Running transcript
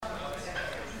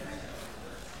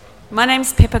My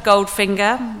name's Pippa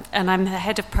Goldfinger, and I'm the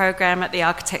head of programme at the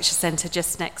Architecture Centre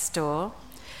just next door.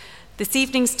 This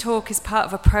evening's talk is part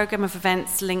of a programme of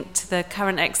events linked to the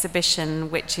current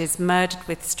exhibition, which is Murdered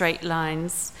with Straight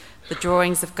Lines, the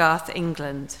drawings of Garth,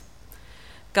 England.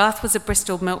 Garth was a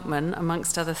Bristol milkman,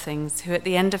 amongst other things, who at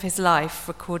the end of his life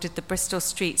recorded the Bristol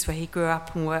streets where he grew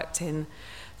up and worked in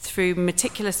through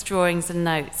meticulous drawings and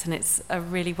notes, and it's a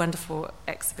really wonderful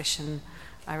exhibition.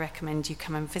 I recommend you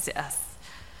come and visit us.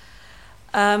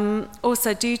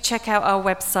 Also, do check out our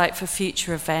website for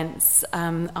future events.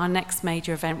 Our next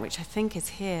major event, which I think is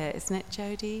here, isn't it,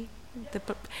 Jodie?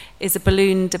 Is a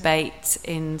balloon debate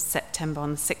in September,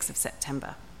 on the 6th of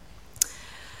September.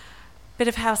 Bit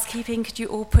of housekeeping, could you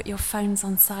all put your phones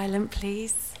on silent,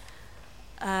 please?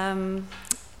 And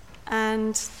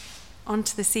on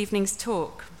to this evening's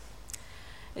talk.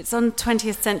 It's on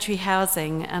 20th century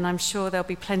housing, and I'm sure there'll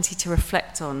be plenty to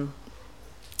reflect on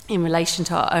in relation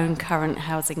to our own current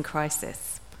housing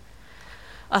crisis.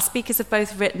 Our speakers have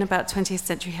both written about 20th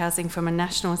century housing from a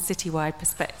national and citywide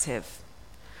perspective.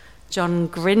 John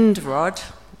Grindrod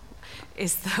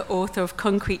is the author of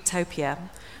Concretopia,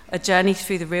 a journey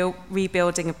through the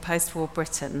rebuilding of post-war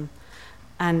Britain,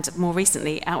 and more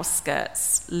recently,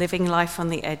 Outskirts, living life on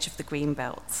the edge of the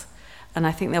Greenbelt. And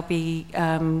I think there'll be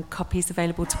copies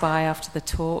available to buy after the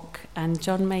talk, and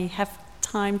John may have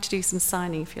time to do some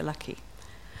signing if you're lucky.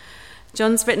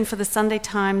 John's written for the Sunday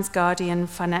Times, Guardian,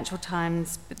 Financial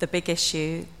Times, The Big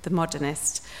Issue, The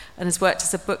Modernist, and has worked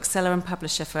as a bookseller and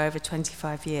publisher for over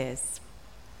 25 years.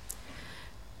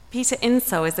 Peter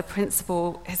Insel is the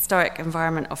Principal Historic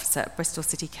Environment Officer at Bristol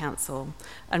City Council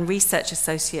and Research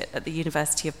Associate at the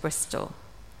University of Bristol.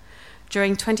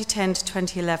 During 2010 to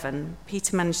 2011,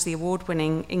 Peter managed the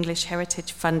award-winning English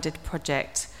Heritage-funded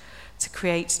project to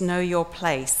create Know Your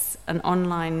Place, an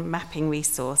online mapping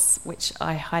resource, which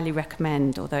I highly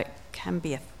recommend, although it can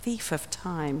be a thief of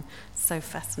time. So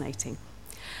fascinating.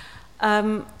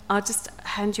 I'll just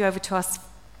hand you over to our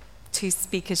two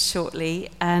speakers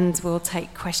shortly, and we'll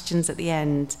take questions at the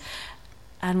end.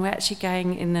 And we're actually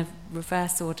going in the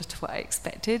reverse order to what I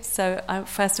expected. So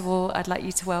first of all, I'd like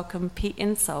you to welcome Pete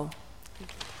Insel.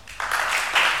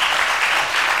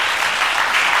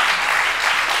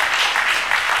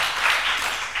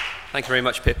 Thank you very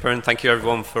much, Pippa, and thank you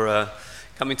everyone for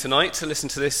coming tonight to listen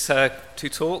to this two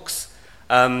talks.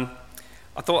 I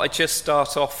thought I'd just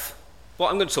start off. What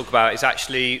I'm going to talk about is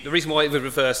actually the reason why we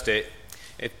reversed it.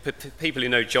 If people who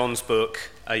know John's book,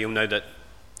 you'll know that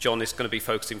John is going to be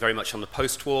focusing very much on the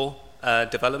post-war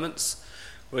developments,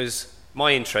 whereas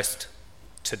my interest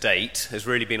to date has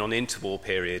really been on the interwar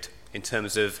period in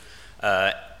terms of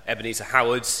Ebenezer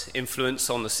Howard's influence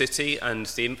on the city and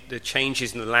the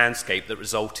changes in the landscape that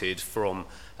resulted from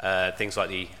things like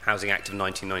the Housing Act of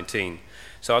 1919.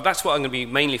 So that's what I'm going to be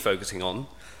mainly focusing on.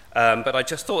 But I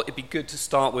just thought it'd be good to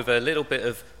start with a little bit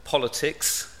of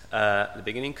politics at the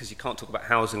beginning, because you can't talk about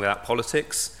housing without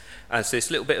politics. And so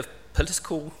this little bit of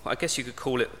political, I guess you could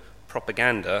call it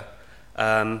propaganda,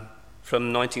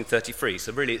 from 1933.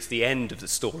 So really it's the end of the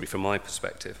story from my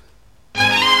perspective.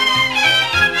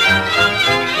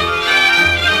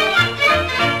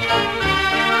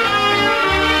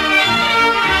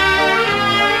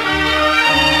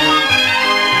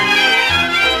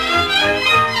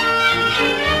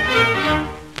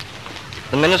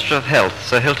 The Minister of Health,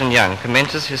 Sir Hilton Young,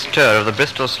 commences his tour of the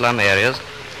Bristol slum areas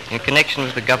in connection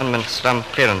with the government slum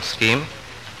clearance scheme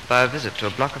by a visit to a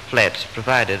block of flats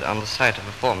provided on the site of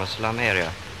a former slum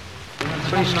area.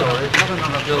 3 stories.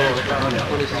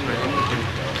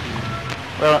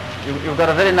 Well, you've got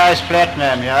a very nice flat,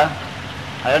 ma'am, yeah?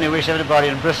 I only wish everybody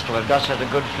in Bristol had got such a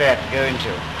good flat to go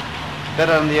into.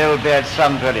 Better than the old bad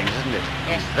slum dwellings, isn't it?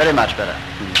 Yes. Very much better.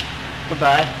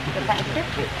 Goodbye.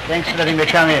 Thanks for letting me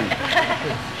come in.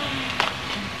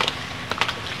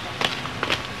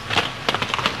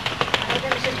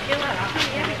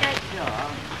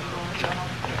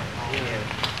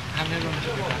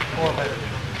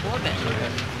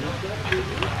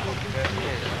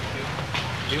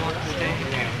 Do you want to stay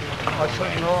here?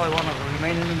 I want to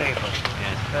remain in the neighbourhood.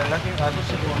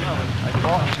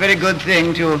 It's a very good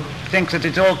thing to think that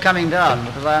it's all coming down,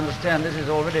 because I understand this is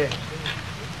already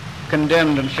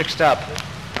condemned and fixed up.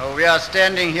 We are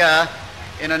standing here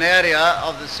in an area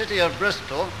of the city of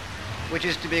Bristol which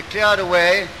is to be cleared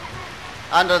away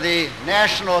under the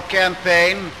national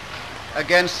campaign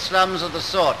against slums of the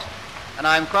sort. And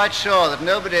I'm quite sure that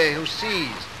nobody who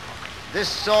sees this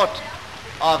sort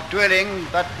of dwelling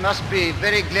but must be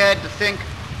very glad to think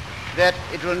that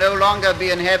it will no longer be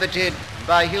inhabited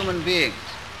by human beings,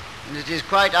 and it is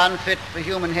quite unfit for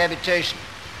human habitation.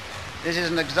 This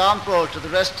is an example to the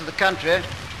rest of the country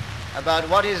about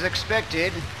what is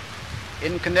expected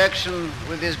in connection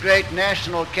with this great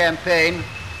national campaign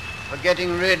for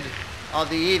getting rid of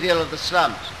the evil of the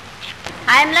slums.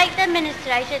 I am like the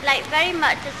Minister. I should like very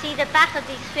much to see the back of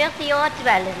these filthy old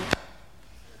dwellings.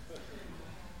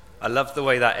 I love the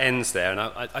way that ends there, and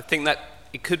I think that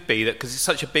it could be that because it's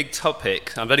such a big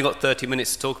topic, I've only got 30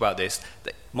 minutes to talk about this,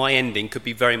 that my ending could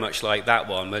be very much like that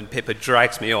one when Pippa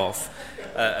drags me off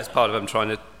as part of them trying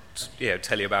to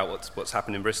tell you about what's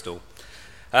happened in Bristol.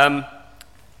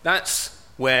 That's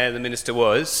where the minister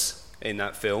was in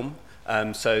that film.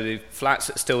 So the flats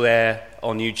that are still there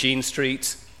on Eugene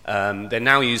Street, they're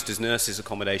now used as nurses'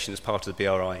 accommodation as part of the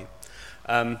BRI.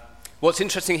 What's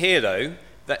interesting here, though,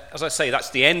 that, as I say, that's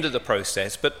the end of the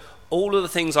process, but all of the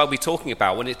things I'll be talking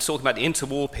about when it's talking about the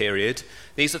interwar period,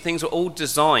 these are things that were all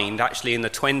designed actually in the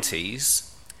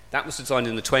 20s. That was designed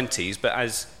in the 20s, but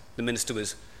as the minister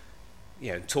was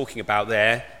talking about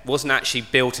there, wasn't actually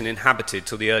built and inhabited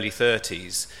till the early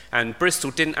 30s. And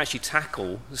Bristol didn't actually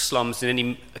tackle the slums in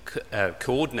any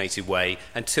coordinated way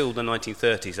until the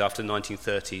 1930s, after the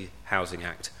 1930 Housing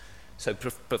Act. So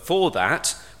before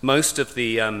that, most of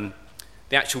the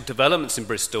actual developments in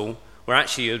Bristol were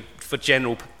actually for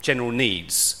general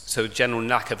needs, so general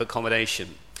lack of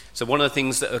accommodation. So one of the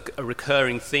things that a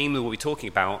recurring theme that we'll be talking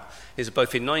about is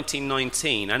both in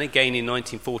 1919 and again in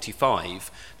 1945,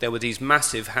 there were these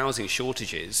massive housing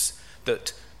shortages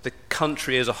that the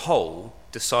country as a whole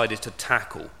decided to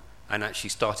tackle and actually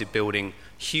started building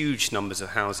huge numbers of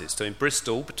houses. So in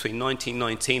Bristol, between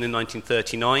 1919 and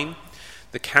 1939,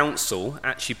 the council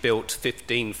actually built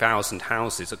 15,000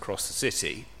 houses across the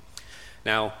city.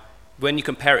 Now, when you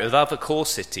compare it with other core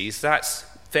cities, that's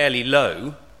fairly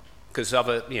low, because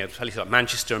other places like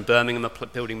Manchester and Birmingham are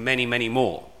building many, many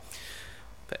more.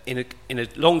 But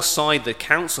alongside the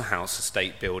council house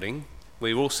estate building,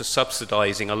 we're also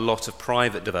subsidising a lot of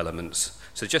private developments.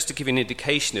 So just to give you an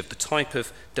indication of the type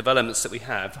of developments that we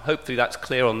have, hopefully that's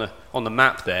clear on the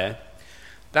map there.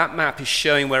 That map is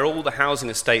showing where all the housing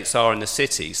estates are in the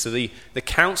city. So the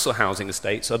council housing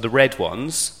estates are the red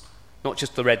ones, not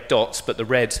just the red dots, but the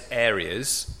red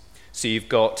areas. So you've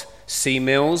got Sea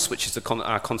Mills, which is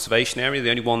our conservation area, the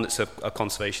only one that's a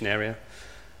conservation area.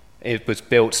 It was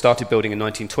started building in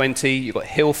 1920. You've got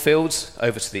Hillfields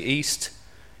over to the east.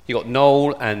 You've got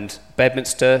Knowle and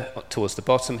Bedminster towards the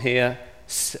bottom here,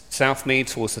 Southmead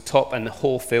towards the top, and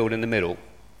Hallfield in the middle,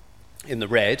 in the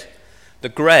red. The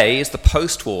grey is the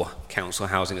post-war council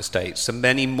housing estates. So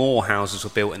many more houses were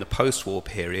built in the post-war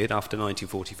period after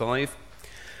 1945.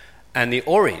 And the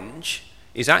orange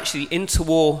is actually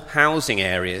interwar housing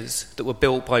areas that were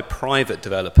built by private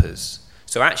developers.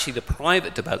 So actually the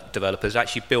private developers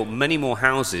actually built many more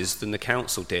houses than the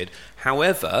council did.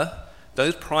 However,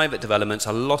 those private developments,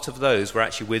 a lot of those were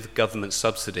actually with government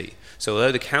subsidy. So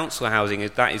although the council housing,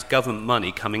 that is government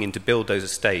money coming in to build those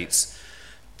estates,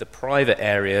 the private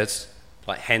areas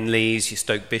like Henleys, your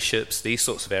Stoke Bishops, these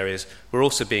sorts of areas were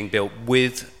also being built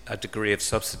with a degree of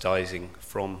subsidising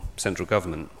from central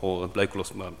government or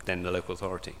then the local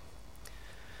authority.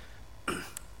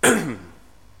 But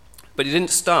it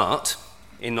didn't start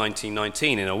in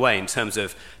 1919 in a way in terms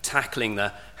of tackling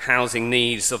the housing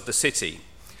needs of the city.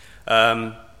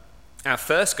 Our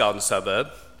first garden suburb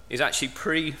is actually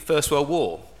pre-First World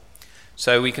War.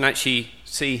 So we can actually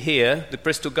see here the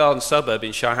Bristol Garden Suburb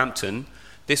in Shirehampton.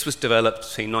 This was developed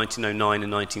between 1909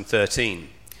 and 1913.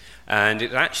 And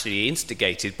it was actually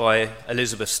instigated by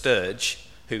Elizabeth Sturge,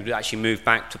 who actually moved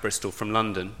back to Bristol from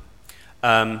London.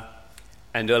 And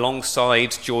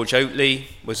alongside George Oatley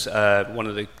was one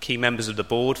of the key members of the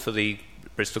board for the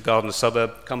Bristol Garden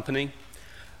Suburb Company.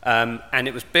 And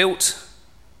it was built,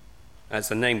 as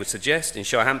the name would suggest, in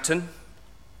Shirehampton.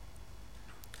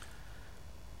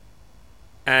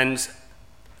 And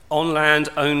on land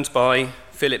owned by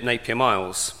Philip Napier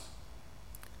Miles.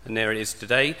 And there it is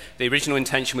today. The original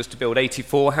intention was to build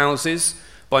 84 houses.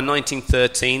 By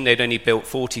 1913, they'd only built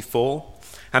 44.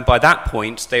 And by that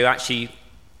point, they'd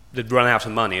run out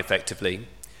of money, effectively.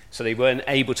 So they weren't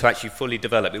able to actually fully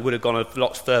develop. It would have gone a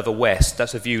lot further west.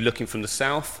 That's a view looking from the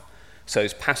south. So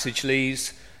it's Passage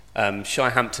Leys,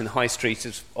 Shirehampton High Street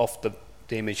is off the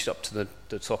image up to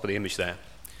the top of the image there.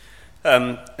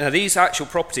 Now these actual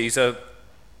properties are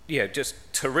just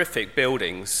terrific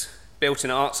buildings, built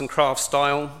in arts and crafts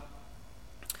style,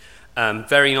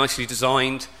 very nicely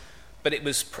designed, but it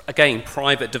was, again,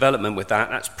 private development with that.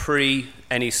 That's pre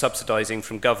any subsidising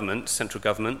from government, central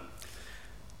government.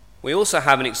 We also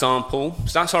have an example,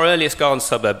 so that's our earliest garden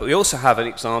suburb, but we also have an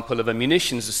example of a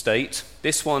munitions estate.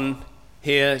 This one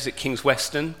here is at King's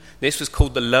Weston. This was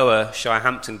called the Lower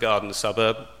Shirehampton Garden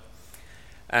Suburb.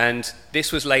 And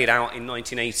this was laid out in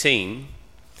 1918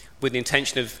 with the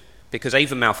intention of, because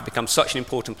Avonmouth had become such an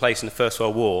important place in the First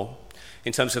World War,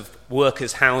 in terms of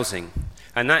workers' housing.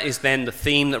 And that is then the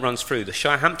theme that runs through. The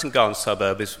Shirehampton Garden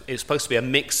suburb is supposed to be a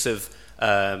mix of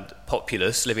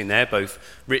populace living there, both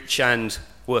rich and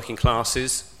working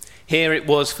classes. Here it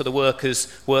was for the workers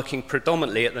working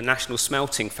predominantly at the National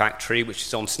Smelting Factory, which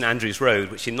is on St Andrews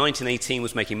Road, which in 1918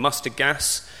 was making mustard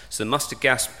gas. So the mustard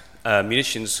gas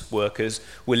munitions workers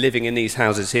were living in these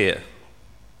houses here.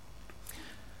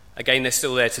 Again, they're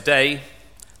still there today.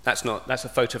 That's a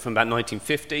photo from about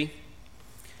 1950.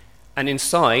 And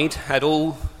inside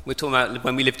we're talking about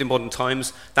when we lived in modern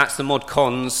times, that's the mod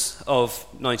cons of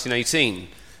 1918.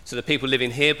 So the people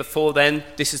living here before then,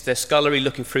 this is their scullery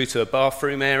looking through to a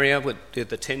bathroom area with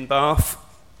the tin bath.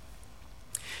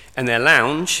 And their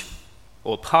lounge,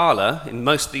 or parlour, in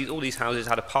all these houses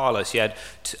had a parlour, so you had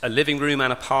a living room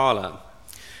and a parlour.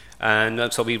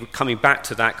 And so we were coming back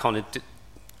to that kind of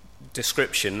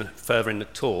description further in the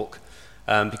talk,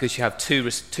 because you have two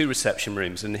reception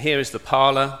rooms. And here is the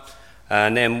parlour.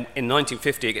 And then in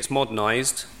 1950 it gets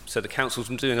modernised, so the council's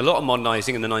been doing a lot of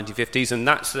modernising in the 1950s, and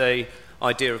that's the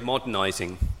idea of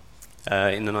modernising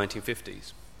in the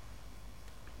 1950s.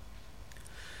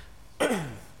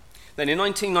 Then in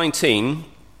 1919,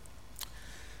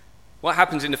 what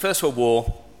happens in the First World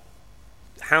War,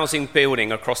 housing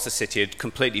building across the city had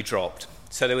completely dropped,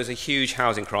 so there was a huge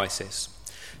housing crisis.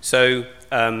 So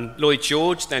Lloyd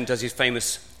George then does his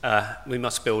famous we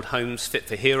must build homes fit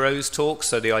for heroes talk,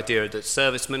 so the idea that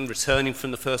servicemen returning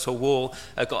from the First World War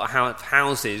have got to have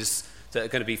houses that are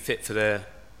going to be fit for their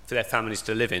families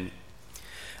to live in.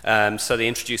 So they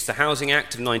introduced the Housing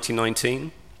Act of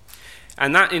 1919,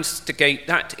 and that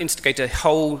instigated a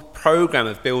whole programme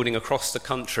of building across the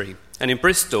country. And in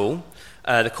Bristol,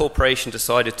 the corporation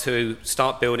decided to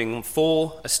start building on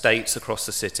 4 estates across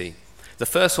the city. The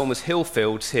first one was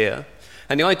Hillfields here.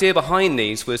 And the idea behind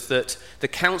these was that the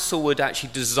council would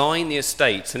actually design the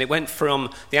estates, and it went from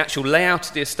the actual layout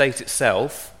of the estate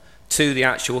itself to the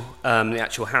actual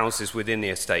houses within the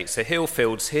estate. So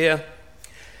Hillfields here.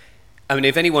 I mean,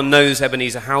 if anyone knows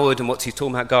Ebenezer Howard and what he's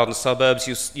talking about, garden suburbs,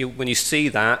 when you see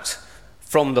that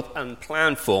from the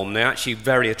plan form, they're actually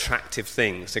very attractive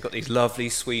things. They've got these lovely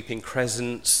sweeping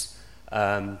crescents,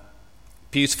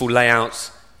 beautiful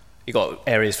layouts. You've got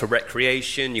areas for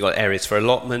recreation, you've got areas for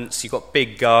allotments, you've got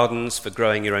big gardens for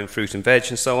growing your own fruit and veg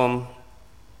and so on.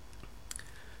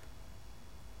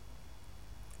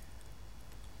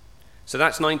 So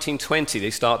that's 1920, they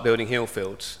start building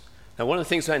Hillfields. Now one of the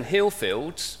things about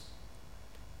Hillfields,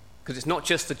 because it's not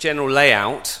just the general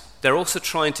layout, they're also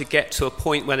trying to get to a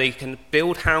point where they can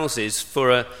build houses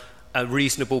for a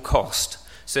reasonable cost.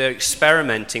 So they're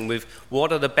experimenting with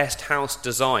what are the best house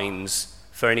designs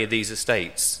for any of these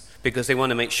estates, because they want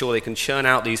to make sure they can churn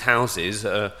out these houses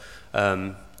at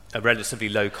a relatively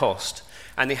low cost.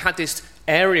 And they had this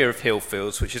area of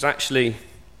Hillfields, which is actually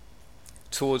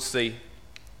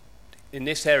in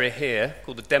this area here,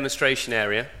 called the demonstration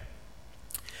area.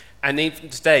 And even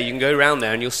today, you can go around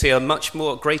there and you'll see a much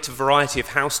greater variety of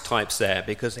house types there,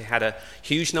 because they had a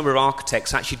huge number of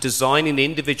architects actually designing the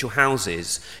individual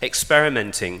houses,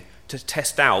 experimenting to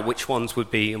test out which ones would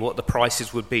be and what the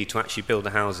prices would be to actually build the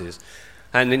houses.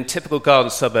 And in typical garden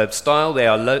suburb style, they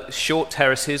are short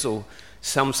terraces or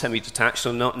some semi-detached,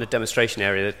 or not in the demonstration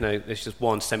area. There's just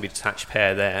one semi-detached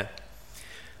pair there.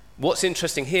 What's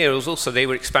interesting here is also they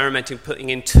were experimenting putting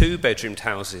in 2-bedroomed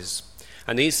houses.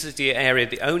 And this is the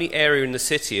only area in the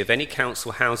city of any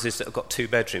council houses that have got 2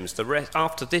 bedrooms.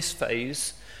 After this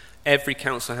phase, every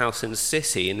council house in the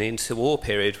city in the interwar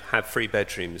period had 3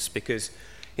 bedrooms, because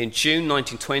in June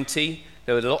 1920,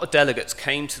 there were a lot of delegates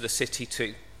came to the city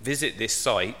to visit this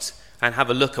site and have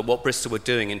a look at what Bristol were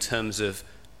doing in terms of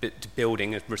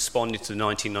building and responding to the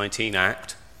 1919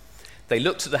 Act. They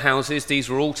looked at the houses. These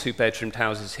were all 2-bedroomed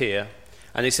houses here,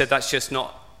 and they said that's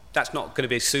not going to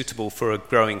be suitable for a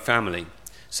growing family.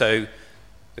 So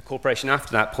the corporation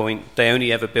after that point, they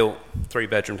only ever built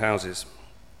 3-bedroomed houses.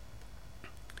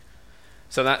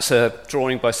 So that's a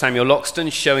drawing by Samuel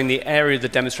Loxton showing the area of the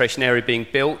demonstration area being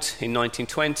built in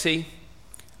 1920.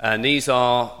 And these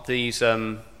are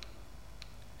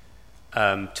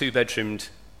 2-bedroomed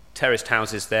terraced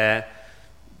houses there,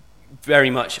 very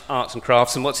much arts and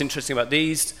crafts. And what's interesting about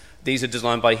these are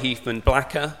designed by Heathman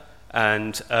Blacker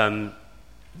and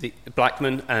the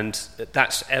Blackman, and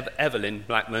that's Evelyn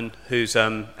Blackman, who's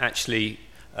actually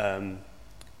one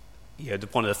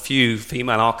of the few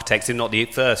female architects, if not the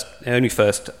only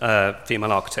first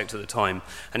female architect at the time.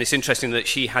 And it's interesting that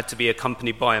she had to be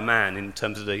accompanied by a man in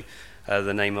terms of the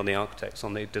name on the architects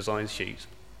on the design sheet.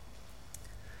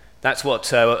 That's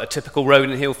what a typical road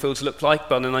in Hillfields looked like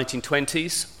by the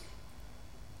 1920s.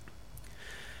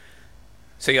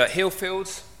 So you got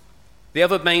Hillfields. The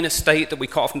other main estate that we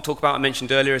quite often talk about, I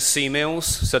mentioned earlier, is Sea Mills.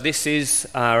 So this is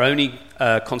our only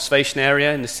conservation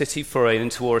area in the city for an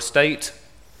interwar estate.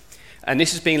 And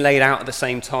this is being laid out at the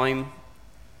same time.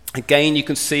 Again, you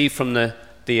can see from the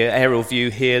aerial view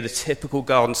here the typical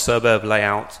garden suburb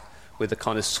layout with the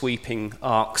kind of sweeping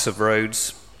arcs of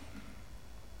roads.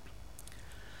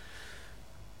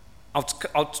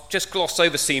 I'll just gloss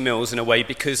over Sea Mills in a way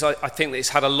because I think that it's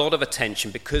had a lot of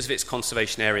attention because of its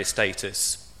conservation area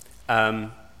status.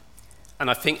 And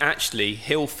I think actually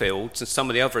Hillfields and some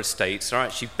of the other estates are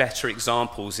actually better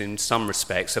examples in some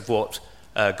respects of what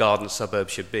a garden suburb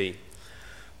should be.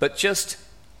 But just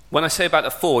when I say about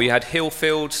the four, you had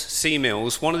Hillfields, Sea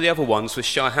Mills, one of the other ones was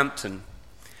Shirehampton.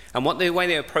 And the way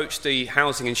they approached the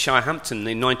housing in Shirehampton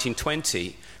in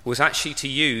 1920 was actually to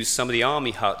use some of the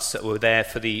army huts that were there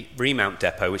for the remount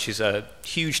depot, which is a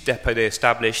huge depot they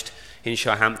established in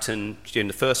Shirehampton during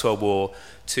the First World War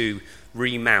to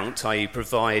remount, i.e.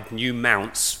 provide new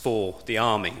mounts for the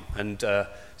army. And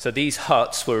so these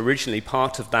huts were originally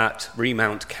part of that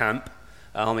remount camp,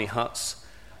 army huts,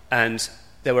 and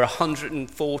there were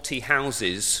 140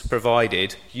 houses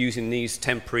provided using these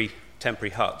temporary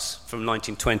huts from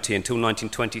 1920 until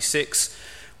 1926,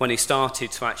 when they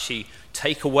started to actually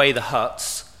take away the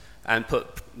huts and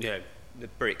put the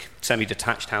brick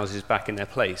semi-detached houses back in their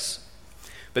place.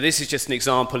 But this is just an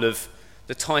example of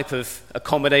the type of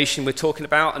accommodation we're talking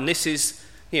about, and this is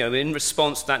in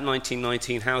response to that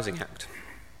 1919 Housing Act.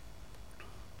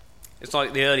 It's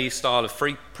like the early style of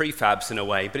prefabs in a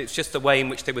way, but it's just the way in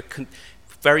which they were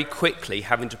very quickly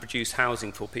having to produce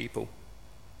housing for people.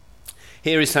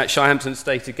 Here is that Shirehampton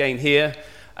estate again here,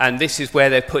 and this is where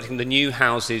they're putting the new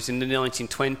houses in the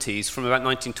 1920s. From about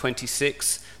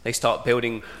 1926, they start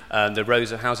building the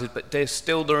rows of houses, but there's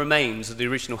still the remains of the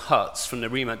original huts from the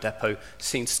remount depot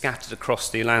seen scattered across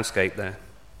the landscape there.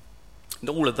 And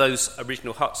all of those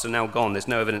original huts are now gone. There's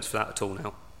no evidence for that at all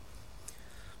now.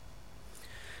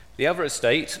 The other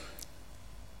estate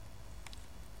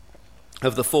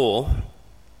of the four,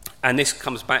 and this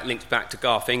links back to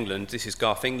Garth England. This is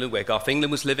Garth England, where Garth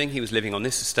England was living. He was living on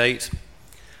this estate.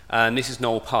 And this is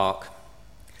Knoll Park.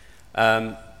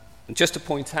 And just to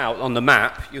point out, on the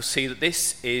map, you'll see that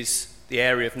this is the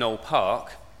area of Knoll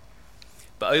Park.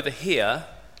 But over here,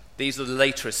 these are the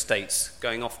later estates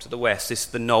going off to the west. This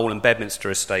is the Knoll and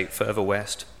Bedminster estate further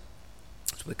west.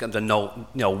 So we come to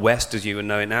Knoll West, as you would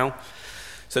know it now.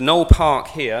 So Knoll Park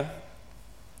here,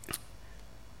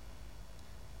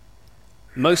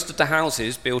 most of the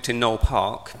houses built in Knoll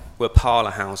Park were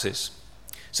parlour houses.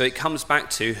 So it comes back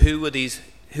to who were these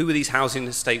housing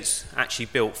estates actually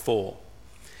built for?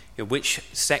 Which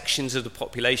sections of the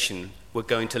population were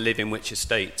going to live in which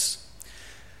estates?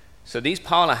 So these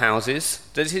parlour houses,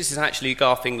 this is actually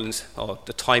Garth England's, or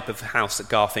the type of house that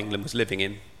Garth England was living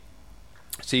in.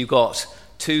 So you've got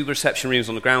 2 reception rooms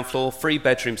on the ground floor, 3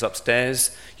 bedrooms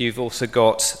upstairs. You've also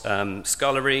got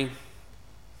scullery.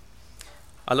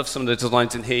 I love some of the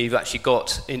designs in here. You've actually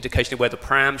got indication of where the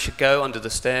pram should go under the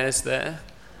stairs there.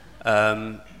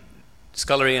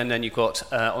 Scullery, and then you've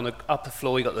got on the upper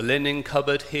floor you've got the linen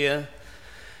cupboard here.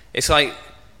 It's like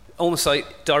almost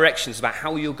like directions about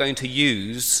how you're going to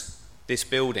use this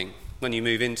building when you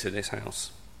move into this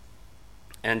house.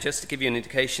 And just to give you an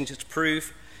indication, just to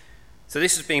prove, so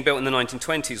this is being built in the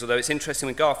 1920s, although it's interesting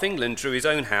when Garth England drew his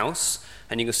own house,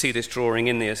 and you can see this drawing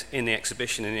in the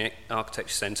exhibition in the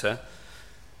Architecture Centre.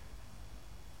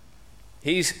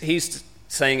 He's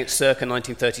saying it's circa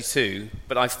 1932,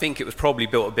 but I think it was probably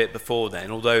built a bit before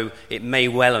then, although it may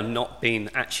well have not been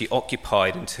actually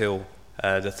occupied until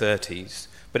the 30s.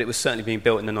 But it was certainly being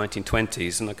built in the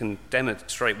 1920s, and I can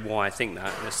demonstrate why I think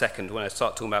that in a second when I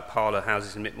start talking about parlour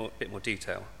houses in a bit more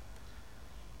detail.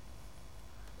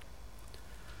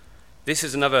 This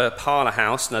is another parlour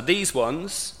house. Now these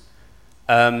ones,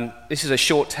 this is a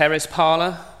short terrace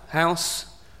parlour house,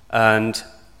 and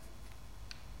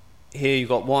here you've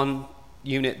got one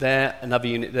unit there, another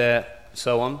unit there,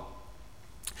 so on.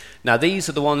 Now these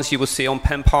are the ones you will see on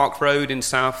Penn Park Road in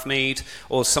Southmead,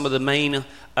 or some of the main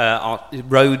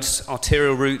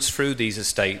arterial routes through these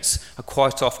estates are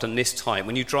quite often this type.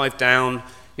 When you drive down,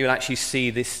 you'll actually see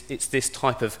this. It's this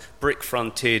type of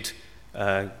brick-fronted,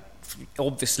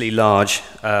 obviously large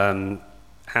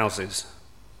houses.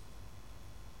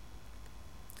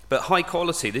 But high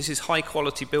quality, this is high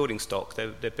quality building stock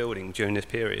they're building during this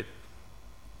period.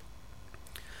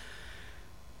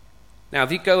 Now,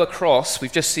 if you go across,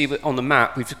 we've just seen on the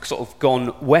map, we've sort of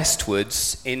gone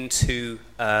westwards into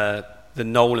the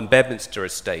Knoll and Bedminster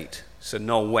estate. so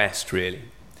Knoll West, really.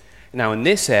 Now, in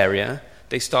this area,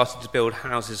 they started to build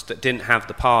houses that didn't have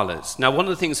the parlours. Now, one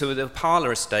of the things with a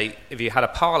parlour estate, if you had a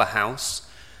parlour house,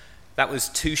 that was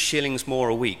 2 shillings more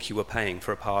a week you were paying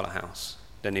for a parlour house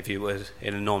than if you were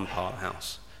in a non-parlour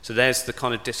house. So there's the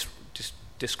kind of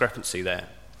discrepancy there.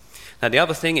 Now, the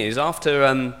other thing is, after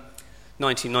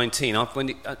 1919, in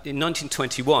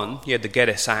 1921, you had the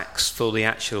Geddes Acts for the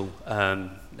actual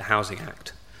Housing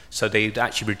Act. So they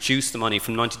actually reduced the money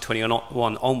from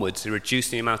 1921 onwards. They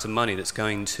reduced the amount of money that's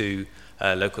going to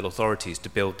local authorities to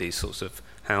build these sorts of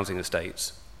housing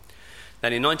estates.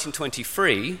 Then in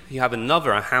 1923, you have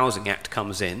another Housing Act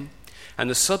comes in, and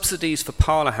the subsidies for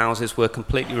parlour houses were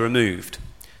completely removed.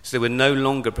 So they were no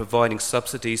longer providing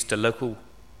subsidies to local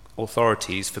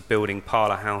authorities for building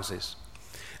parlour houses.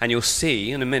 And you'll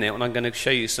see in a minute, when I'm going to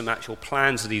show you some actual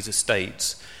plans of these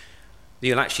estates,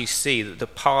 you'll actually see that the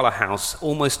parlour house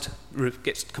almost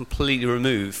gets completely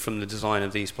removed from the design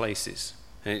of these places.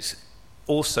 And it's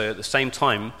also, at the same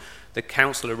time, the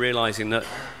council are realising that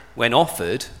when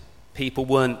offered, people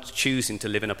weren't choosing to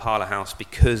live in a parlour house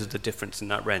because of the difference in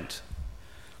that rent.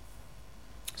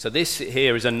 So this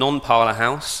here is a non-parlour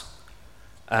house,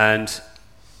 and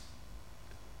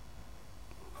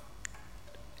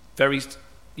very,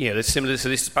 they're similar. So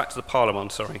this is back to the parlour one,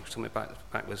 sorry, something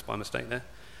backwards by mistake there.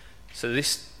 So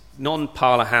this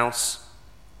non-parlour house,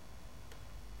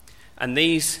 and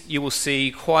these you will see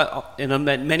quite in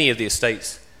many of the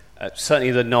estates,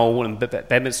 certainly the Knoll and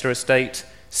Bedminster estate,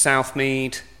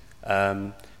 Southmead,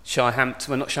 Shirehampton,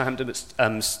 well not Shirehampton,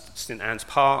 but St Anne's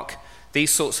Park.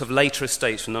 These sorts of later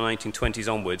estates from the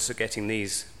 1920s onwards are getting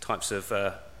these types of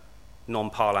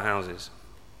non-parlour houses.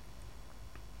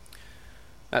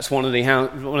 That's one of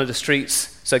the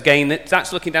streets. So again,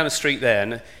 that's looking down a street there.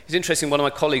 And it's interesting, one of my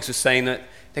colleagues was saying that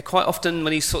they're quite often,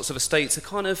 these sorts of estates are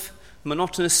kind of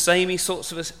monotonous, samey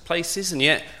sorts of places. And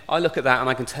yet, I look at that and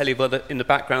I can tell you, well, in the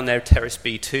background there are Terrace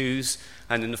B2s,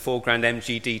 and in the foreground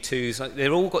MGD2s.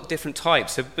 They've all got different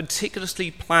types. They're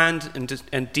meticulously planned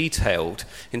and detailed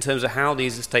in terms of how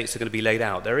these estates are going to be laid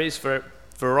out. There is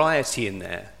variety in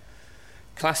there.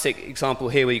 Classic example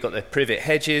here where you've got the privet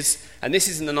hedges, and this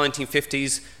is in the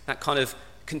 1950s, that kind of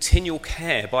continual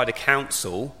care by the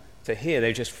council. So here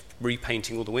they're just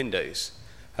repainting all the windows.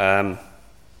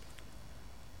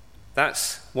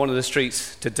 That's one of the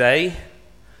streets today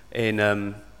in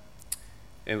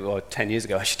 10 years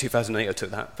ago, actually 2008 I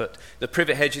took that, but the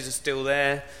privet hedges are still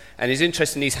there. And it's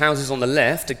interesting, these houses on the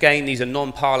left, again, these are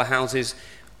non-parlour houses.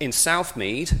 In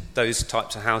Southmead, those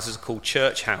types of houses are called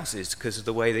church houses because of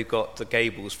the way they've got the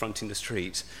gables fronting the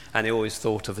streets, and they're always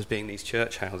thought of as being these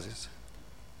church houses.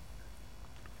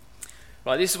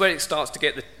 Right, this is where it starts to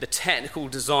get the technical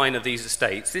design of these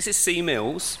estates. This is Sea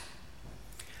Mills,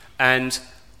 and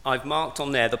I've marked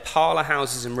on there the parlour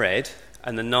houses in red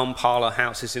and the non-parlour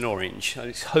houses in orange.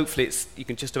 Hopefully you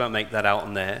can just about make that out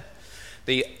on there.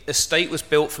 The estate was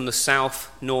built from the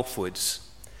south northwards.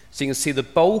 So you can see the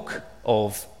bulk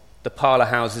of the parlour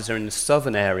houses are in the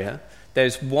southern area.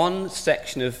 There's one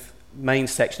main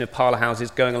section of parlour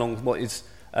houses going along what is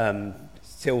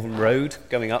Sylvan Road,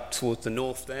 going up towards the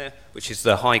north there, which is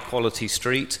the high-quality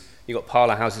street. You've got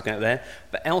parlour houses going up there.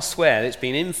 But elsewhere, it's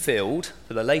been infilled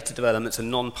for the later developments of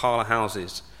non-parlour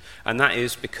houses. And that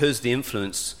is because the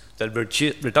influence, the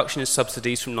reduction in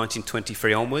subsidies from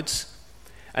 1923 onwards,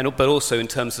 but also in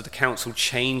terms of the council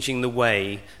changing the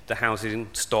way the housing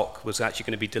stock was actually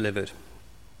going to be delivered.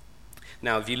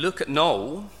 Now, if you look at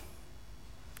Knoll,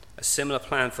 a similar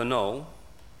plan for Knoll,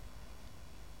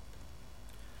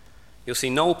 you'll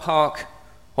see Knoll Park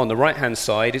on the right-hand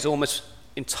side is almost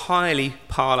entirely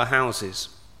parlour houses.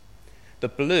 The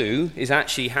blue is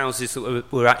actually houses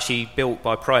that were actually built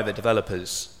by private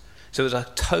developers. So it was a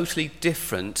totally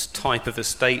different type of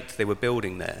estate they were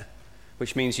building there,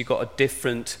 which means you've got a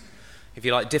different,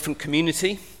 different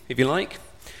community, if you like.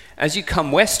 As you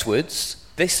come westwards,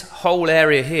 this whole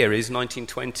area here is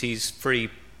 1920s free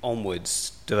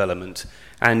onwards development,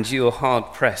 and you're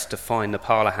hard-pressed to find the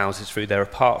parlour houses through there,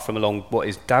 apart from along what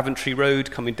is Daventry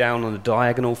Road, coming down on the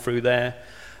diagonal through there,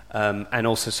 and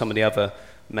also some of the other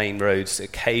main roads,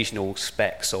 occasional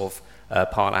specks of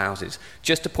parlour houses.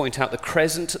 Just to point out, the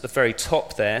crescent at the very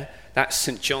top there, that's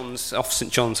St John's, off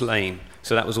St John's Lane.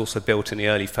 So that was also built in the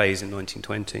early phase in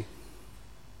 1920.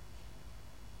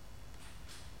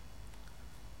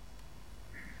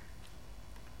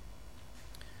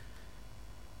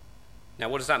 Now,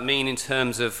 what does that mean in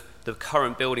terms of the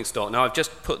current building stock? Now, I've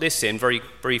just put this in very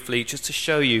briefly just to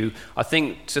show you, I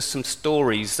think, just some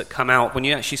stories that come out when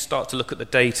you actually start to look at the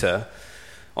data.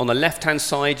 On the left-hand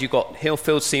side, you've got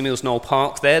Hillfield, Sea Mills, Knoll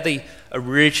Park. They're the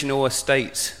original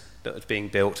estates that was being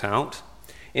built out.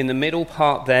 In the middle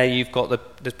part there, you've got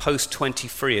the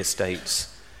post-23 estates.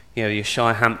 You know, your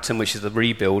Shirehampton, which is the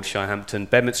rebuild Shirehampton,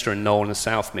 Bedminster and Knowle and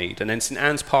Southmead, and then St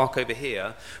Anne's Park over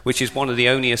here, which is one of the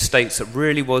only estates that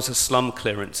really was a slum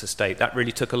clearance estate. That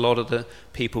really took a lot of the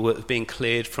people that were being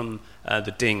cleared from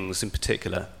the dings in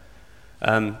particular.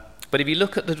 But if you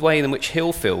look at the way in which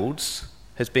Hillfields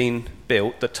has been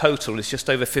built, the total is just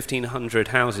over 1,500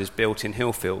 houses built in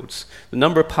Hillfields. The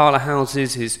number of parlour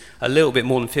houses is a little bit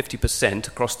more than 50%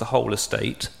 across the whole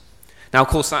estate. Now, of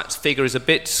course, that figure is a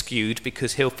bit skewed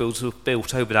because Hillfields were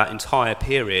built over that entire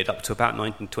period up to about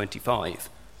 1925.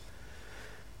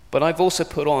 But I've also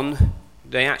put on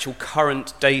the actual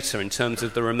current data in terms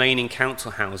of the remaining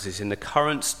council houses in the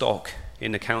current stock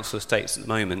in the council estates at the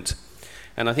moment.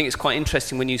 And I think it's quite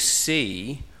interesting when you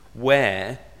see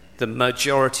where the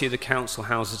majority of the council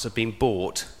houses have been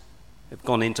bought, have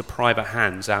gone into private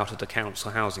hands out of the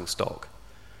council housing stock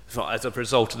as a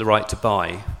result of the right to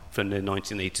buy from the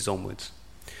 1980s onwards.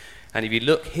 And if you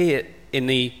look here in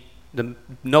the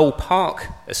Knowle Park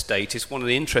estate, is one of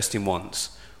the interesting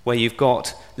ones, where you've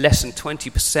got less than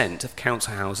 20% of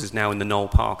council houses now in the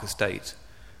Knowle Park estate,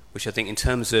 which I think in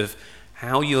terms of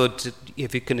how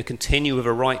if you're going to continue with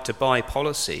a right to buy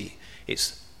policy,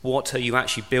 it's what are you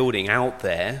actually building out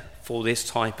there for this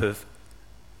type of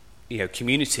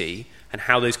community, and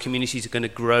how those communities are going to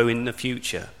grow in the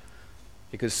future.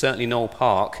 Because certainly Knowle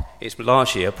Park is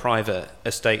largely a private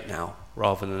estate now,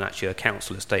 rather than actually a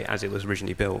council estate as it was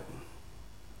originally built.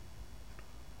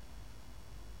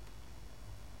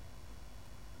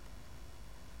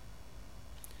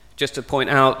 Just to point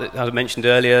out that, as I mentioned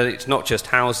earlier, it's not just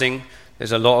housing.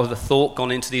 There's a lot of the thought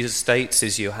gone into these estates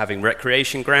as you're having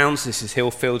recreation grounds. This is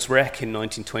Hillfields Rec in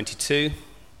 1922.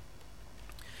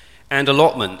 And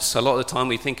allotments. A lot of the time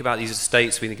we think about these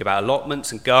estates, we think about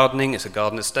allotments and gardening. It's a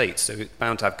garden estate, so it's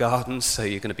bound to have gardens, so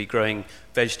you're going to be growing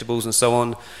vegetables and so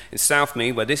on. In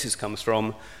Southmead, where this comes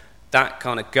from, that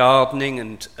kind of gardening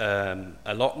and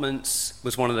allotments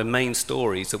was one of the main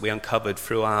stories that we uncovered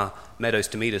through our Meadows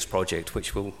to Meadows project,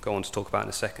 which we'll go on to talk about in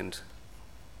a second.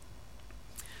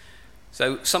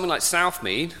 So something like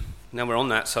Southmead, now we're on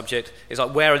that subject, is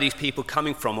like, where are these people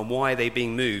coming from and why are they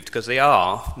being moved? Because they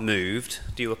are moved.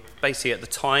 Basically, at the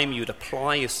time, you'd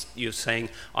apply, you're saying,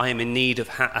 I am in need of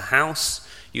a house.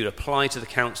 You'd apply to the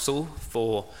council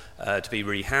to be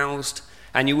rehoused,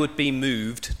 and you would be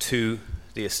moved to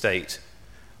the estate.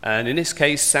 And in this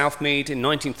case, Southmead, in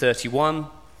 1931,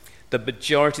 the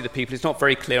majority of the people, it's not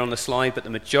very clear on the slide, but the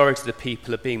majority of the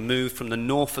people are being moved from the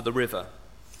north of the river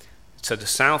to the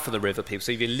south of the river people.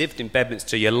 So if you lived in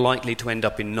Bedminster, you're likely to end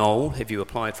up in Knowle if you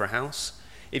applied for a house.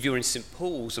 If you were in St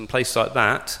Paul's and places like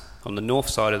that, on the north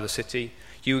side of the city,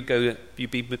 you'd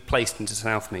be placed into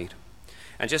Southmead.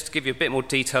 And just to give you a bit more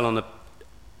detail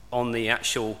on the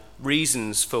actual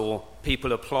reasons for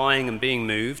people applying and being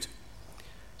moved.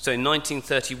 So in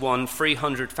 1931,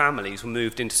 300 families were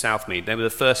moved into Southmead. They were the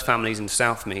first families in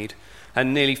Southmead,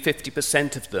 and nearly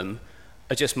 50% of them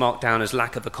are just marked down as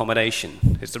lack of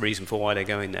accommodation. Is the reason for why they're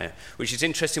going there, which is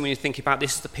interesting when you think about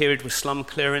this is the period with slum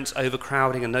clearance,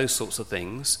 overcrowding and those sorts of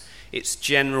things. Its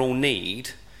general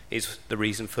need is the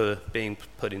reason for being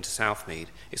put into Southmead.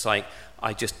 It's like,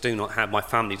 I just do not have, my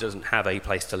family doesn't have a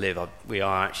place to live. We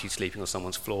are actually sleeping on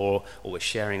someone's floor, or we're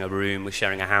sharing a room, we're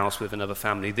sharing a house with another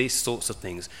family, these sorts of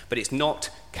things. But it's not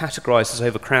categorised as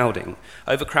overcrowding.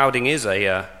 Overcrowding is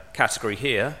a category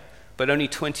here, but only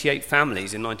 28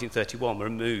 families in 1931 were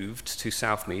moved to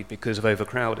Southmead because of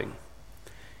overcrowding.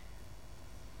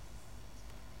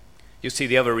 You'll see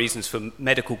the other reasons for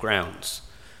medical grounds.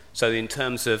 So in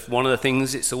terms of one of the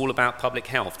things, it's all about public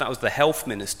health. That was the health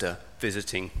minister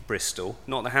visiting Bristol,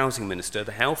 not the housing minister,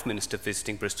 the health minister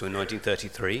visiting Bristol in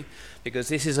 1933, because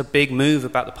this is a big move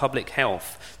about the public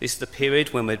health. This is the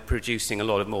period when we're producing a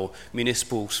lot of more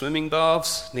municipal swimming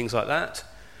baths, things like that.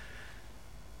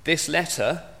 This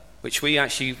letter, which we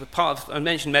actually, I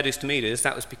mentioned Meadows to Meadows,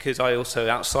 that was because I also,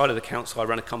 outside of the council, I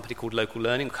run a company called Local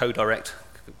Learning, co-direct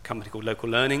a company called Local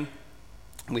Learning.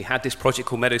 We had this project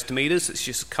called Meadows to Meadows. It's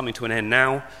just coming to an end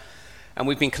now. And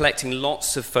we've been collecting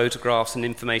lots of photographs and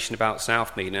information about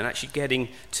Southmead and actually getting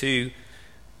to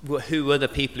who were the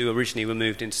people who originally were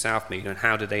moved into Southmead and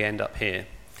how did they end up here.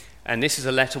 And this is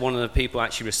a letter one of the people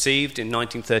actually received in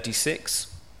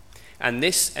 1936. And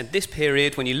at this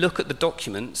period, when you look at the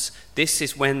documents, this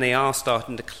is when they are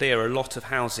starting to clear a lot of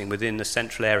housing within the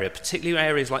central area, particularly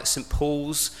areas like St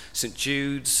Paul's, St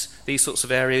Jude's, these sorts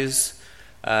of areas.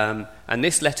 And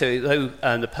this letter,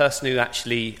 though the person who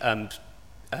actually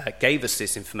gave us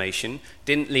this information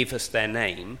didn't leave us their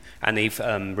name, and they've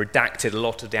redacted a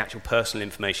lot of the actual personal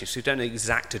information, so we don't know the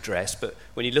exact address, but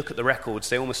when you look at the records,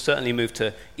 they almost certainly moved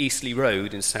to Eastleigh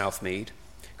Road in Southmead,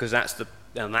 because that's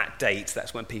on that date,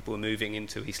 that's when people were moving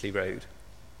into Eastleigh Road.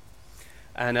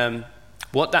 And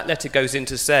what that letter goes in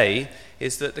to say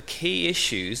is that the key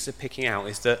issues they're picking out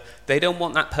is that they don't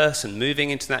want that person moving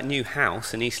into that new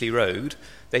house in Eastleigh Road,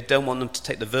 they don't want them to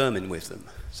take the vermin with them.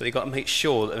 So they've got to make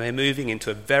sure that they're moving into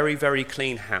a very, very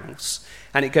clean house.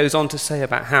 And it goes on to say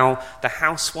about how the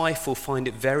housewife will find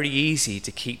it very easy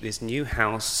to keep this new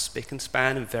house spick and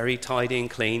span and very tidy and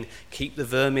clean, keep the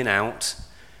vermin out.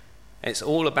 It's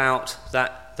all about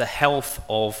the health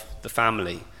of the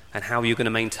family and how you're going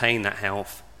to maintain that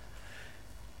health.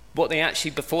 Before they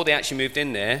actually moved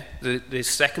in there, the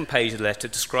second page of the letter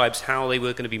describes how they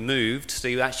were going to be moved. So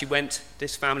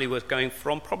this family was going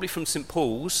probably from St.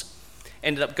 Paul's,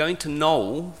 ended up going to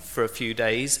Knoll for a few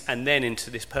days, and then into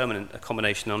this permanent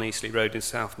accommodation on Eastleigh Road in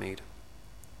Southmead,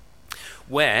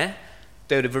 where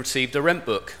they would have received a rent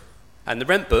book. And the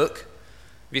rent book,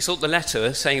 if you saw the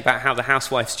letter saying about how the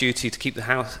housewife's duty to keep the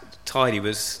house tidy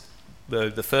was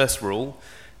the first rule,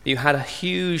 you had a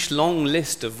huge long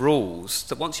list of rules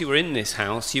that once you were in this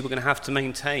house, you were going to have to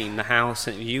maintain the house,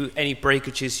 and any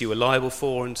breakages you were liable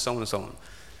for, and so on and so on.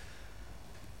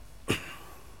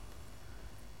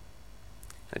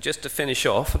 And just to finish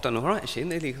off, I've done all right actually,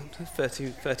 nearly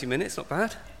 30 minutes, not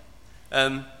bad.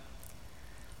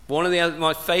 One of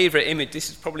my favourite image, this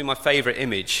is probably my favourite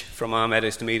image from our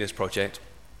Meadows to Meadows project.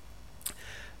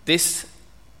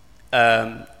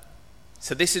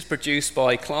 So this is produced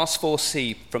by Class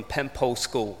 4C from Penpole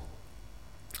School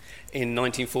in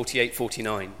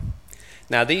 1948-49.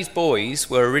 Now these boys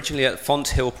were originally at Font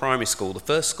Hill Primary School. The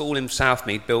first school in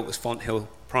Southmead built was Font Hill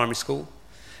Primary School,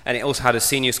 and it also had a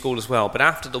senior school as well. But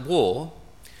after the war,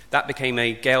 that became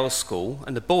a girls' school,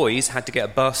 and the boys had to get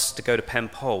a bus to go to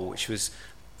Penpole, which was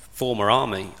former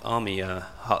army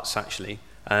huts actually,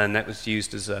 and that was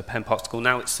used as a Pen Park School.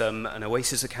 Now it's an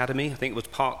Oasis Academy. I think it was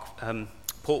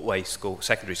Portway School,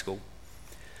 secondary school.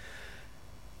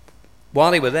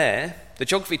 While they were there, the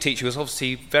geography teacher was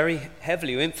obviously very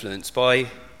heavily influenced by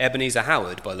Ebenezer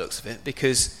Howard, by the looks of it,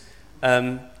 because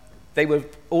they were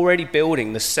already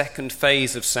building the second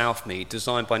phase of Southmead,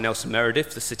 designed by Nelson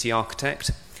Meredith, the city architect.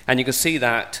 And you can see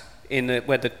that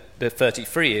where the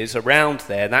 33 is, around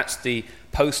there, that's the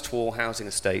post-war housing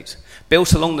estate,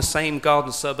 built along the same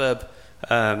garden suburb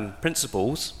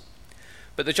principles.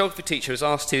 But the geography teacher has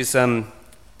asked his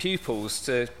pupils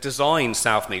to design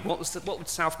Southmead. What would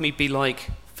Southmead be like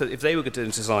if they were going to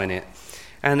design it?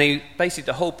 And they basically,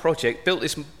 the whole project, built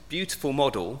this beautiful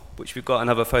model, which we've got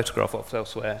another photograph of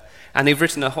elsewhere, and they've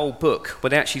written a whole book where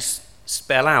they actually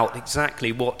spell out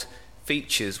exactly what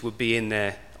features would be in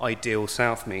their ideal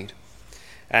Southmead.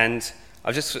 And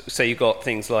I'll just say you've got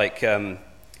things like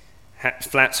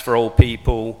flats for old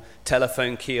people,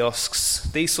 telephone kiosks,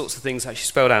 these sorts of things actually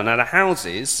spelled out. Now the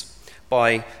houses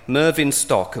by Mervyn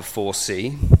Stock of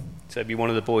 4C, so it'd be one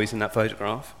of the boys in that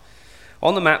photograph.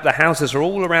 On the map, the houses are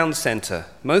all around the centre.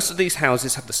 Most of these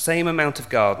houses have the same amount of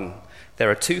garden. There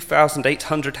are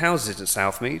 2,800 houses at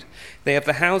Southmead. They have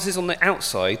the houses on the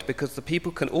outside because the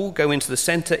people can all go into the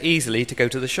centre easily to go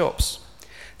to the shops.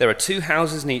 There are 2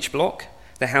 houses in each block.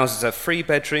 The houses have 3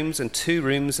 bedrooms and 2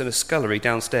 rooms and a scullery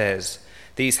downstairs.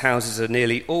 These houses are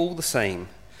nearly all the same.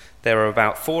 There are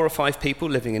about 4 or 5 people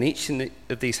living in each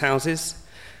of these houses.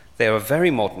 They are very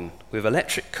modern, with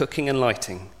electric cooking and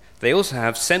lighting. They also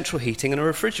have central heating and a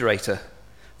refrigerator.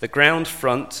 The ground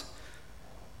front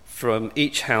from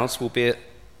each house will be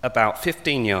about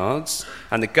 15 yards,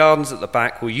 and the gardens at the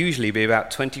back will usually be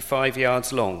about 25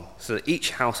 yards long, so that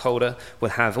each householder will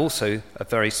have also a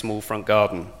very small front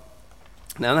garden.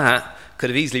 Now that could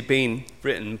have easily been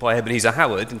written by Ebenezer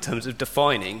Howard in terms of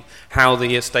defining how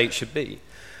the estate should be.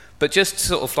 But just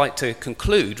sort of like to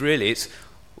conclude, really,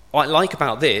 what I like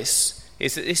about this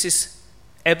is that this is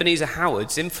Ebenezer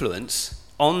Howard's influence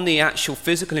on the actual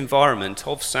physical environment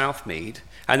of Southmead,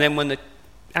 and then when the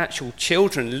actual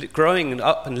children growing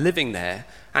up and living there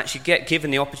actually get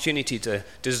given the opportunity to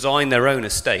design their own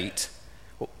estate,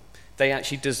 they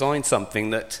actually design something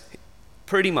that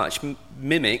pretty much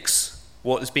mimics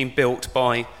what has been built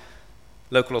by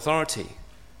local authority.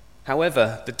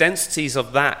 However, the densities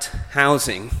of that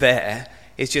housing there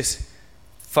is just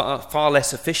far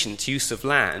less efficient use of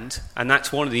land, and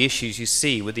that's one of the issues you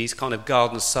see with these kind of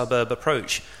garden suburb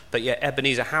approach. But yet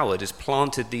Ebenezer Howard has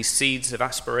planted these seeds of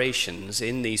aspirations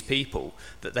in these people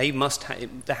that they must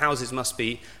the houses must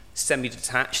be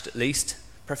semi-detached at least,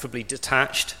 preferably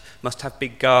detached, must have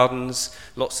big gardens,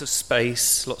 lots of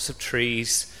space, lots of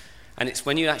trees, And it's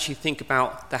when you actually think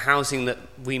about the housing that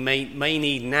we may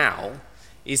need now,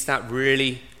 is that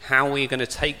really how we're going to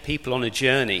take people on a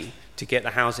journey to get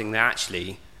the housing that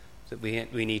we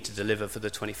need to deliver for the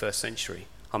 21st century?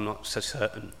 I'm not so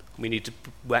certain. We need to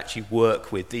actually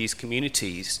work with these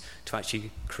communities to actually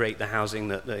create the housing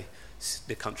that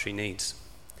the country needs.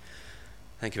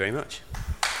 Thank you very much.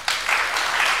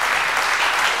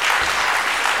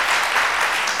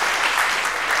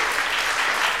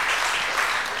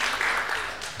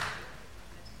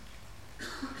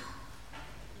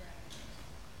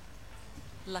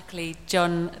 Luckily,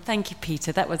 John, thank you,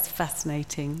 Peter. That was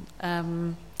fascinating. Now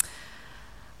I'm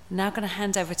going to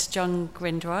hand over to John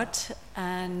Grindrod,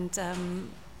 and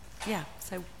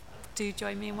so do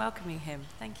join me in welcoming him.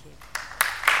 Thank you.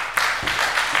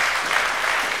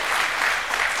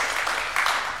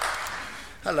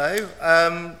 Hello.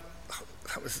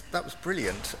 That was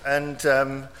brilliant,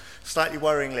 and slightly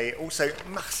worryingly, also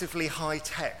massively high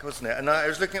tech, wasn't it? And I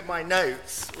was looking at my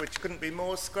notes, which couldn't be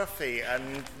more scruffy,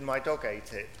 and my dog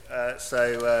ate it.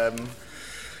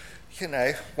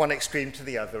 One extreme to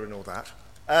the other, and all that.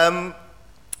 Hello.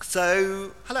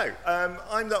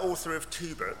 I'm the author of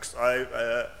 2 books.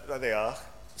 There they are,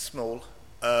 small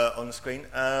on the screen,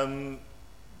 and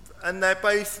they're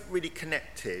both really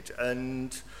connected,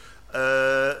 and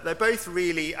they're both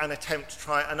really an attempt to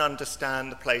try and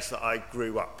understand the place that I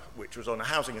grew up, which was on a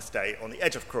housing estate on the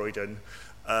edge of Croydon.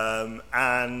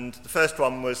 And the first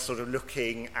one was sort of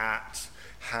looking at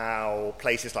how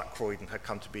places like Croydon had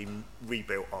come to be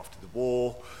rebuilt after the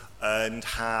war, and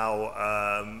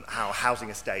how housing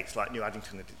estates like New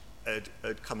Addington had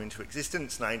come into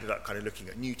existence, and I ended up kind of looking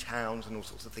at new towns and all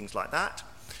sorts of things like that.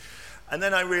 And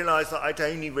then I realised that I'd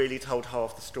only really told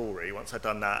half the story once I'd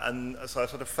done that, and so I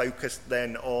sort of focused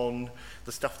then on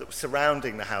the stuff that was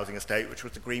surrounding the housing estate, which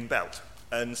was the Green Belt.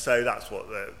 And so that's what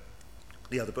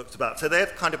the other book's about. So they're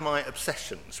kind of my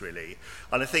obsessions, really.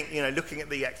 And I think, looking at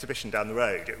the exhibition down the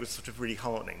road, it was sort of really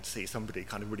heartening to see somebody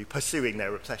kind of really pursuing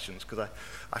their obsessions, because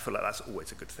I feel like that's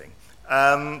always a good thing.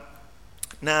 What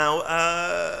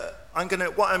I'm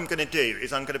going to do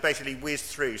is I'm going to basically whiz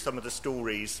through some of the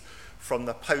stories from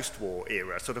the post-war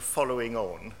era, sort of following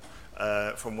on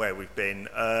from where we've been,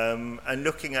 and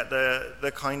looking at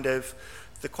the kind of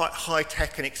the quite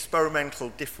high-tech and experimental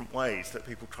different ways that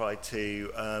people tried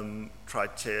to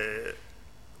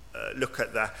look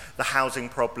at the housing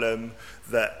problem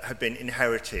that had been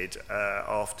inherited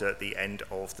after the end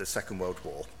of the Second World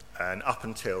War and up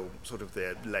until sort of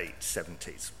the late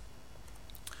 70s.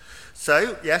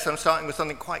 So, yes, I'm starting with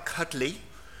something quite cuddly.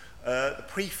 The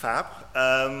prefab,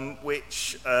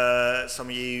 which some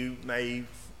of you may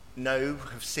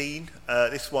have seen.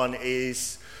 This one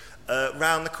is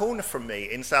round the corner from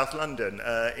me in South London,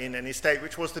 in an estate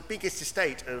which was the biggest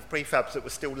estate of prefabs that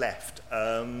was still left.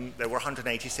 There were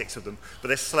 186 of them, but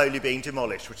they're slowly being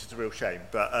demolished, which is a real shame.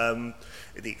 But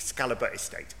the Excalibur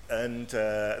estate, and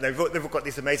they've all got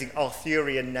these amazing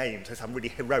Arthurian names, so some really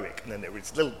heroic, and then there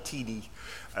was little teeny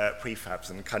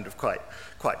prefabs and kind of quite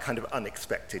kind of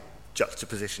unexpected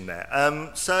juxtaposition there.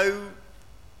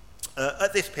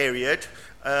 At this period,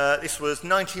 this was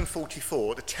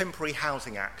 1944, the Temporary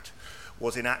Housing Act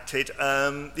was enacted.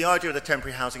 The idea of the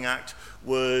Temporary Housing Act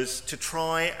was to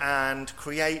try and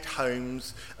create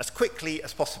homes as quickly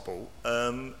as possible,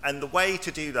 and the way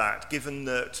to do that, given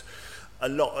that a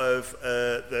lot of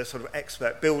the sort of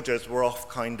expert builders were off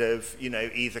kind of,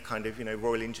 either kind of,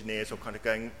 Royal Engineers or kind of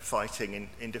going fighting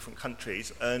in different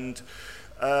countries. And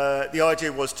the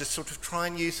idea was to sort of try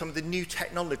and use some of the new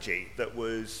technology that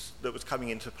was coming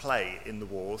into play in the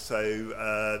war. So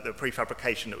the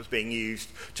prefabrication that was being used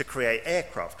to create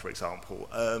aircraft, for example.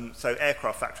 So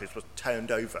aircraft factories were turned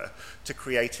over to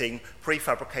creating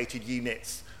prefabricated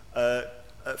units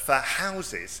for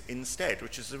houses instead,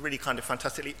 which is a really kind of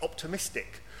fantastically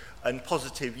optimistic and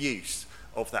positive use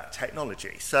of that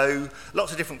technology. So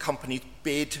lots of different companies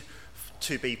bid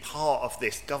to be part of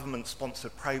this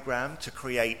government-sponsored program to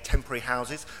create temporary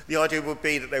houses. The idea would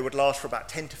be that they would last for about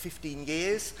 10 to 15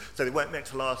 years, so they weren't meant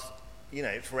to last,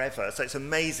 forever. So it's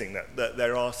amazing that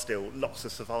there are still lots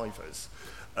of survivors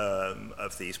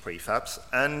of these prefabs.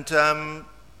 And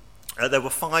there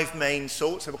were 5 main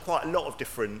sorts. There were quite a lot of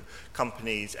different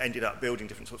companies ended up building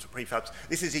different sorts of prefabs.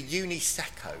 This is a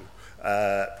Uniseco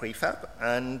prefab,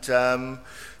 and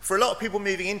for a lot of people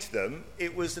moving into them,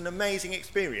 it was an amazing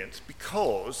experience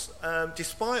because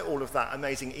despite all of that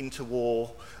amazing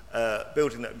interwar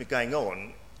building that had been going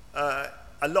on,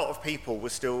 a lot of people were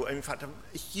still, in fact, a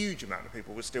huge amount of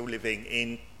people were still living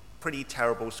in pretty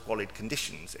terrible, squalid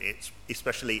conditions,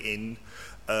 especially in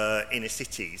inner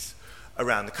cities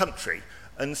around the country.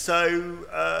 And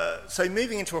so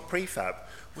moving into a prefab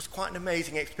was quite an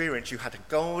amazing experience. You had a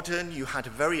garden, you had a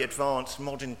very advanced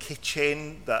modern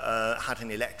kitchen that had an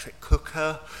electric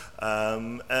cooker,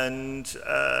 and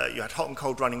you had hot and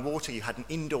cold running water, you had an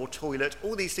indoor toilet,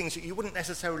 all these things that you wouldn't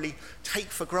necessarily take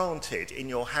for granted in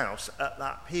your house at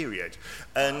that period.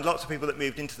 And lots of people that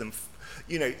moved into them,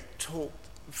 talked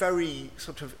very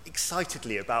sort of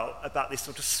excitedly about this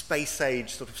sort of space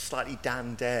age, sort of slightly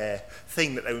damned air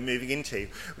thing that they were moving into,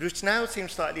 which now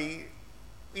seems slightly,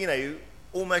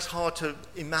 almost hard to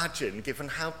imagine given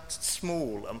how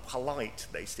small and polite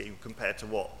they seem compared to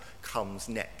what comes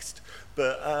next.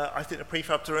 But I think the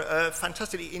prefabs are a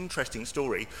fantastically interesting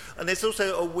story. And there's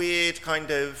also a weird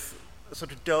kind of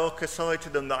sort of darker side to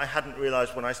them that I hadn't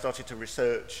realised when I started to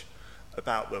research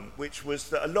about them, which was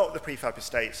that a lot of the prefab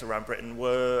estates around Britain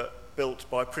were built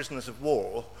by prisoners of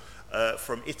war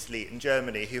from Italy and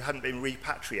Germany who hadn't been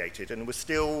repatriated and were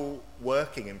still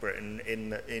working in Britain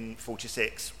in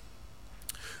 46,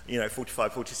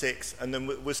 45, 46, and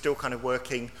then we're still kind of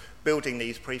building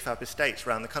these prefab estates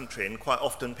around the country, and quite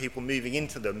often people moving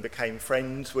into them became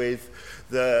friends with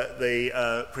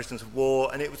the prisoners of war,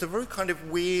 and it was a very kind of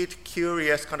weird,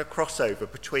 curious kind of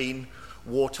crossover between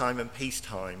wartime and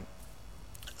peacetime.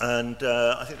 And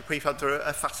I think the prefabs are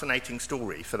a fascinating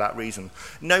story for that reason.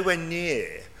 Nowhere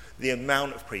near the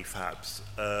amount of prefabs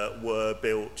were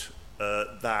built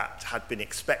that had been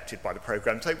expected by the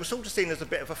programme. So it was sort of seen as a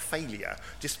bit of a failure,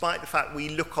 despite the fact we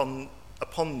look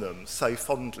upon them so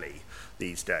fondly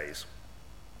these days.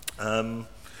 The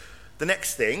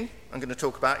next thing I'm going to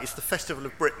talk about is the Festival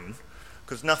of Britain,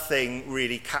 because nothing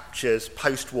really captures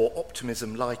post-war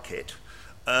optimism like it.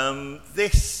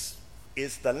 This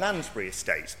is the Lansbury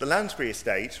Estate. The Lansbury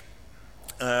Estate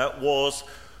was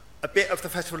a bit of the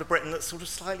Festival of Britain that sort of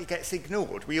slightly gets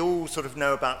ignored. We all sort of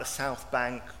know about the South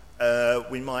Bank.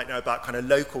 We might know about kind of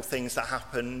local things that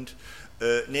happened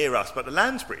near us. But the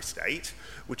Lansbury Estate,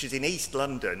 which is in East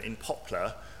London, in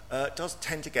Poplar, does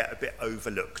tend to get a bit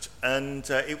overlooked. And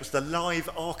it was the live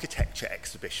architecture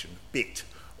exhibition bit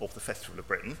of the Festival of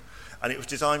Britain. And it was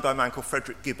designed by a man called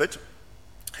Frederick Gibbard,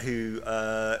 who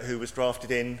was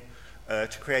drafted in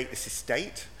to create this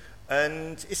estate.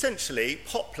 And essentially,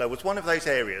 Poplar was one of those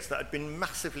areas that had been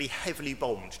massively heavily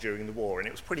bombed during the war, and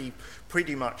it was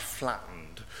pretty much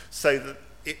flattened, so that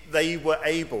they were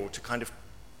able to kind of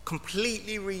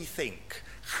completely rethink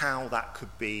how that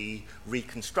could be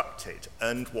reconstructed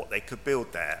and what they could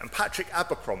build there. And Patrick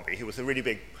Abercrombie, who was a really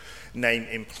big name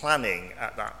in planning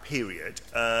at that period,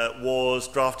 was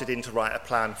drafted in to write a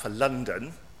plan for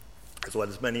London, as well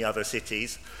as many other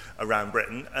cities around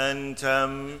Britain. And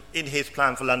in his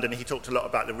plan for London, he talked a lot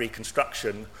about the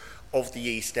reconstruction of the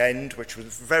East End, which was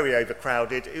very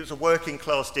overcrowded. It was a working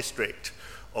class district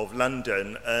of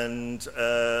London, and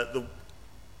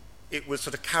it was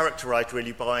sort of characterised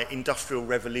really by industrial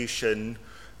revolution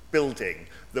building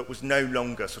that was no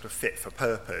longer sort of fit for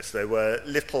purpose. There were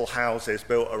little houses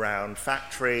built around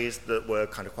factories that were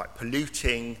kind of quite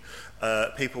polluting.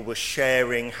 People were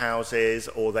sharing houses,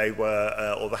 or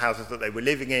the houses that they were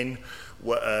living in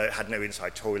had no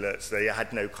inside toilets. They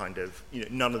had no kind of,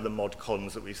 none of the mod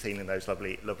cons that we've seen in those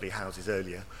lovely houses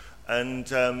earlier. And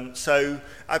so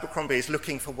Abercrombie is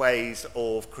looking for ways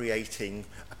of creating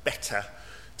a better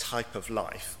type of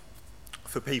life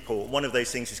for people. One of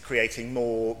those things is creating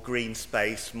more green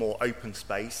space, more open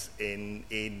space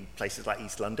in places like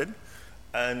East London.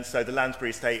 And so the Lansbury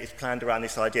Estate is planned around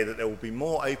this idea that there will be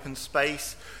more open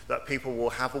space, that people will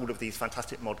have all of these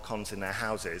fantastic mod cons in their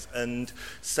houses. And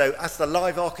so as the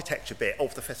live architecture bit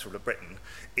of the Festival of Britain,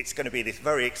 it's going to be this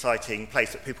very exciting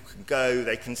place that people can go,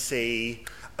 they can see.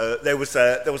 There was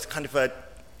kind of a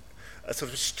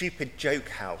sort of stupid joke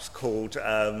house called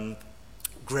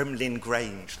Gremlin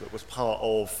Grange that was part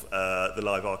of the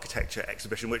live architecture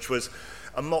exhibition, which was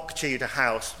a mock Tudor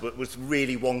house that was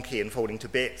really wonky and falling to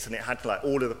bits, and it had like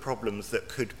all of the problems that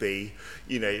could be,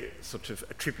 sort of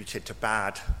attributed to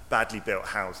badly built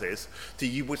houses. So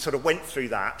you would sort of went through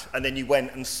that, and then you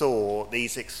went and saw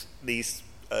these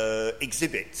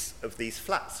exhibits of these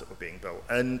flats that were being built.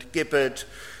 And Gibbard,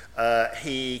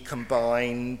 he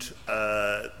combined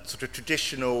sort of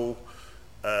traditional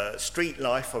street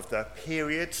life of the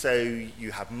period, so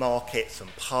you have markets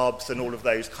and pubs and all of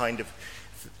those kind of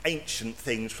ancient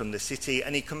things from the city,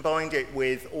 and he combined it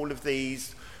with all of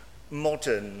these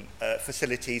modern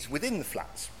facilities within the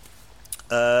flats.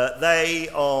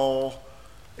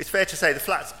 It's fair to say the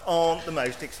flats aren't the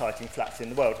most exciting flats in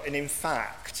the world, and in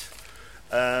fact,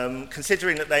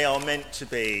 considering that they are meant to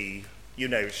be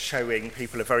showing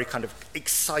people a very kind of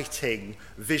exciting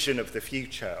vision of the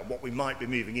future and what we might be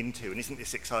moving into, and isn't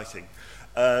this exciting?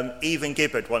 Even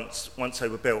Gibbard, once they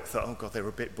were built, thought, oh God, they were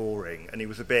a bit boring. And he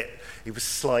was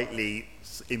slightly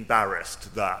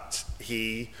embarrassed that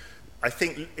I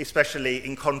think especially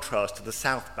in contrast to the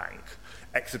South Bank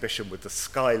exhibition with the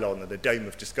Skylon and the Dome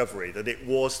of Discovery, that it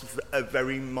was a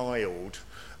very mild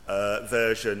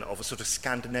version of a sort of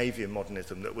Scandinavian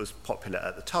modernism that was popular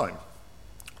at the time.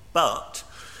 But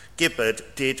Gibbard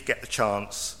did get the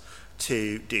chance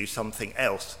to do something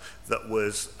else that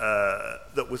was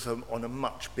on a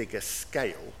much bigger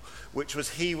scale, which was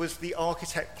he was the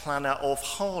architect planner of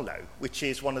Harlow, which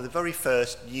is one of the very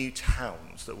first new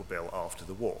towns that were built after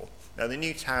the war. Now, the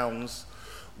new towns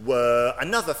were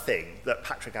another thing that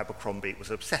Patrick Abercrombie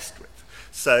was obsessed with.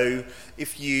 So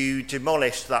if you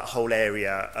demolished that whole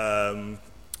area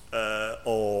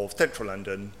of central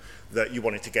London that you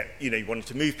wanted to get, you wanted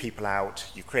to move people out,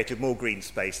 you created more green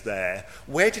space there.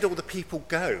 Where did all the people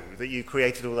go that you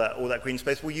created all that green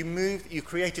space? Well, you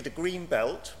created a green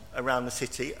belt around the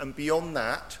city, and beyond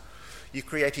that, you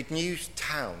created new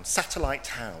towns, satellite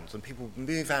towns, and people would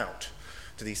move out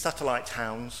to these satellite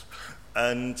towns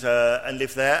and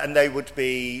live there, and they would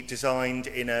be designed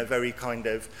in a very kind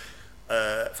of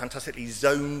fantastically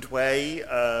zoned way.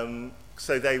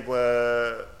 So they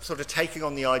were sort of taking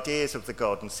on the ideas of the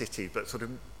Garden City, but sort of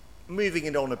moving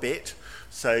it on a bit.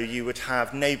 So you would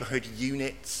have neighbourhood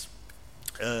units,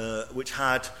 which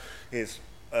had, here's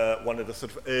one of the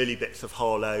sort of early bits of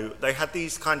Harlow. They had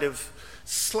these kind of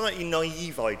slightly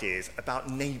naive ideas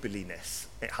about neighbourliness,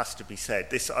 it has to be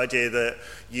said. This idea that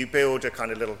you build a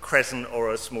kind of little crescent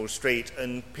or a small street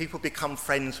and people become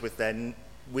friends with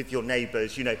your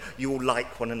neighbours, you all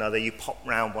like one another, you pop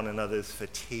round one another's for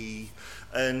tea,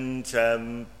 and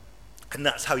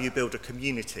that's how you build a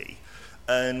community.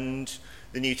 And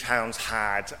the new towns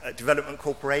had development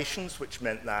corporations, which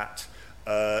meant that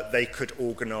they could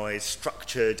organise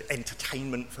structured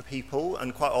entertainment for people,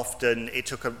 and quite often it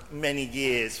took many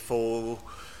years for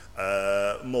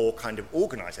more kind of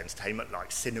organised entertainment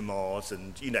like cinemas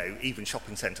and even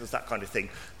shopping centres, that kind of thing,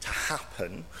 to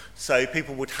happen. So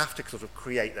people would have to sort of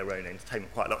create their own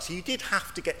entertainment quite a lot. So you did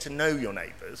have to get to know your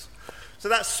neighbours. So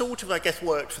that sort of, I guess,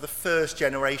 worked for the first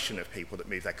generation of people that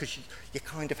moved there, because you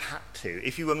kind of had to.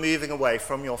 If you were moving away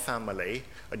from your family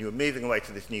and you were moving away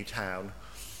to this new town,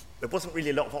 there wasn't really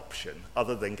a lot of option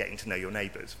other than getting to know your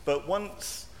neighbours. But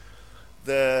once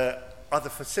the other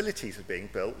facilities are being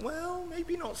built, well,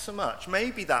 maybe not so much.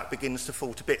 Maybe that begins to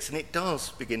fall to bits, and it does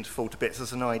begin to fall to bits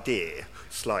as an idea,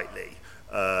 slightly,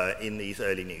 in these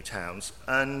early new towns.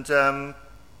 And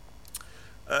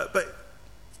but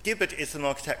Gibbard is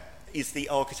the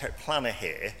architect planner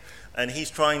here, and he's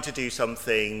trying to do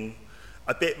something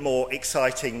a bit more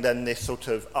exciting than this sort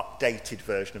of updated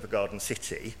version of a garden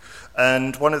city.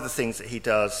 And one of the things that he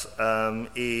does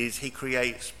is he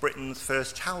creates Britain's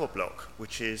first tower block,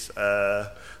 which is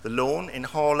the Lawn in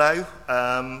Harlow.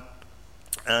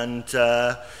 And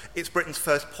it's Britain's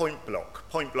first point block.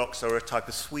 Point blocks are a type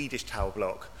of Swedish tower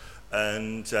block.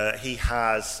 And he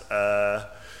has,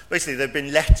 basically there have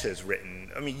been letters written,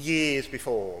 years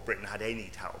before Britain had any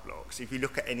tower blocks. If you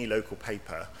look at any local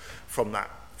paper from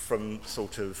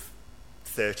sort of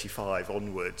 35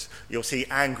 onwards, you'll see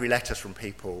angry letters from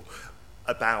people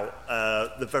about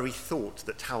the very thought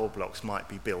that tower blocks might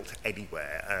be built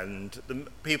anywhere. And the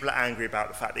people are angry about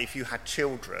the fact that if you had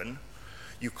children,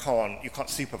 you can't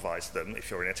supervise them if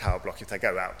you're in a tower block if they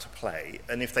go out to play.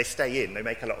 And if they stay in, they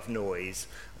make a lot of noise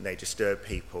and they disturb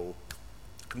people.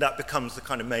 And that becomes the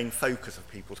kind of main focus of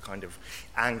people's kind of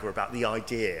anger about the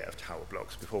idea of tower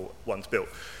blocks before one's built.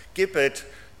 Gibbard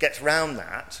gets around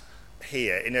that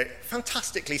here in a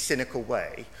fantastically cynical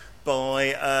way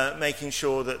by making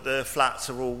sure that the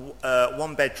flats are all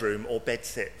one-bedroom or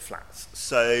bedsit flats.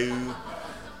 So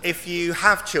if you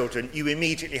have children, you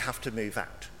immediately have to move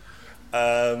out.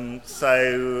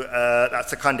 So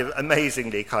that's a kind of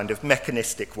amazingly kind of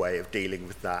mechanistic way of dealing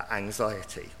with that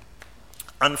anxiety.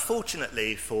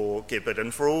 Unfortunately for Gibbard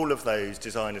and for all of those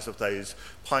designers of those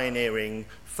pioneering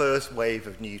first wave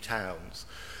of new towns,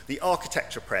 the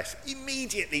architecture press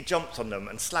immediately jumps on them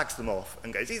and slags them off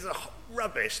and goes, these are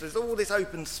rubbish, there's all this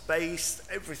open space,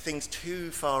 everything's too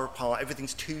far apart,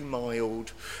 everything's too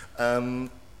mild,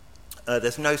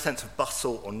 there's no sense of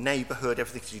bustle or neighbourhood,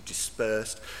 everything's too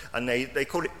dispersed, and they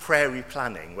call it prairie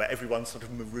planning, where everyone's sort of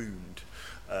marooned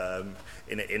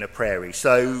in a prairie.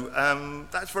 So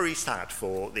that's very sad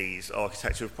for these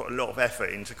architects who've put a lot of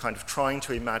effort into kind of trying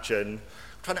to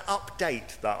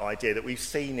update that idea that we've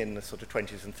seen in the sort of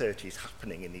 20s and 30s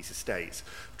happening in these estates,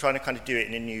 trying to kind of do it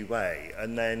in a new way.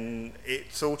 And then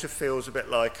it sort of feels a bit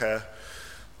like a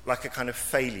kind of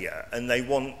failure. And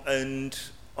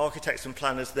architects and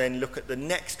planners then look at the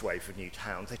next wave of new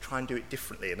towns. They try and do it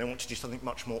differently, and they want to do something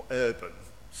much more urban.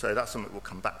 So that's something we'll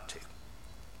come back to.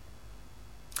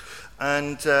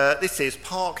 And this is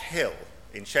Park Hill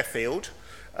in Sheffield.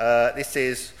 This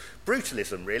is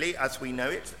brutalism, really, as we know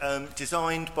it,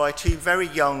 designed by two very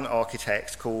young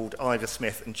architects called Ivor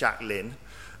Smith and Jack Lynn,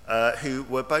 who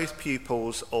were both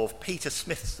pupils of Peter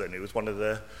Smithson, who was one of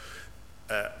the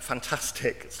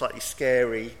fantastic, slightly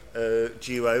scary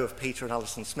duo of Peter and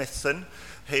Alison Smithson,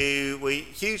 who were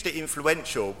hugely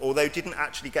influential, although didn't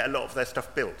actually get a lot of their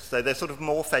stuff built. So they're sort of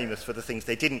more famous for the things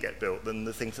they didn't get built than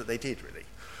the things that they did, really.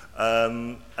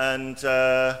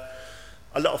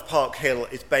 A lot of Park Hill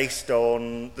is based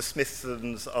on the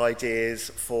Smithsons' ideas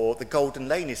for the Golden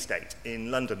Lane estate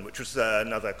in London, which was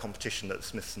another competition that the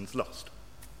Smithsons lost.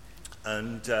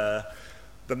 And the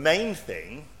main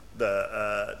thing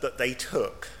that they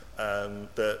took,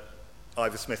 that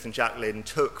Ivor Smith and Jack Lynn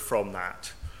took from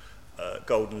that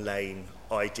Golden Lane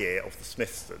idea of the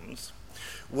Smithsons,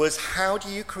 was how do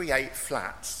you create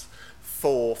flats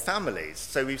for families?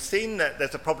 So we've seen that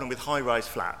there's a problem with high-rise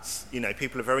flats. You know,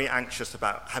 people are very anxious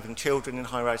about having children in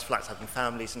high-rise flats, having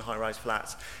families in high-rise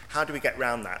flats. How do we get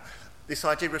around that? This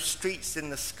idea of streets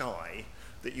in the sky,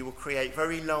 that you will create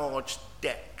very large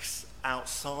decks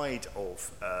outside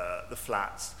of the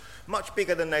flats, much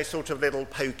bigger than those sort of little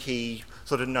pokey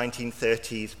sort of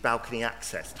 1930s balcony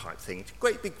access type things.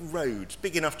 Great big roads,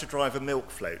 big enough to drive a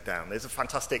milk float down. There's a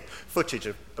fantastic footage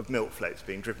of milk floats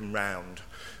being driven round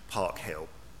Park Hill.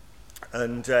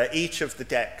 And each of the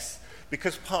decks,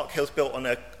 because Park Hill's built on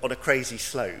a crazy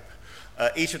slope,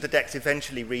 each of the decks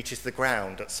eventually reaches the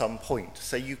ground at some point,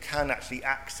 so you can actually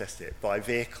access it by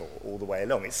vehicle all the way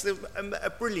along. It's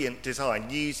a brilliant design,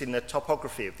 using the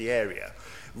topography of the area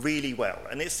really well.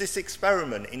 And it's this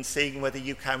experiment in seeing whether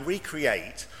you can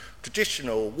recreate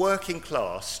traditional working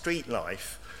class street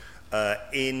life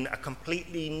in a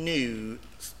completely new,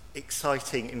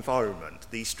 exciting environment.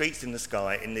 These streets in the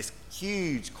sky in this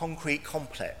huge concrete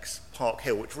complex, Park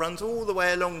Hill, which runs all the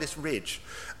way along this ridge,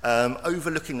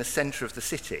 overlooking the centre of the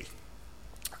city.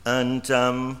 And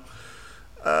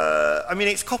I mean,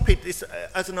 it's copied,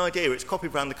 as an idea, it's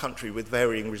copied around the country with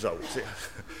varying results,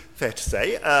 fair to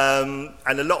say. And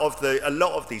a lot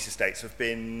of these estates have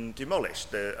been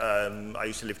demolished. I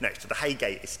used to live next to the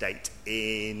Haygate estate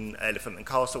in Elephant and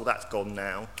Castle. That's gone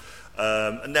now.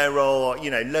 And there are,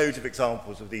 loads of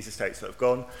examples of these estates that have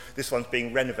gone. This one's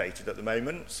being renovated at the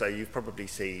moment, so you've probably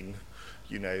seen,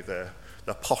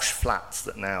 the posh flats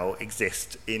that now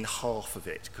exist in half of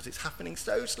it, because it's happening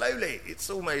so slowly. It's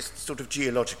almost sort of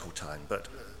geological time, but,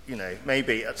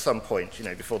 maybe at some point,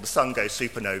 before the sun goes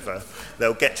supernova,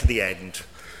 they'll get to the end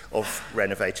of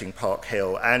renovating Park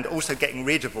Hill and also getting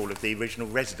rid of all of the original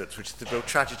residents, which is the real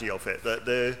tragedy of it.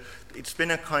 That it's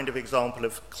been a kind of example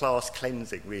of class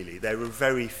cleansing, really. There are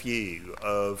very few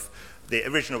of the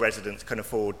original residents can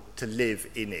afford to live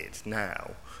in it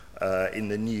now, in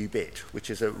the new bit, which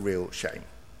is a real shame.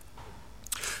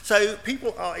 So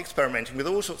people are experimenting with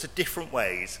all sorts of different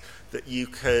ways that you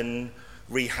can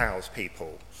rehouse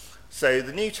people. So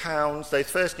the new towns, those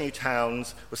first new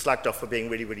towns, were slagged off for being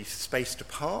really, really spaced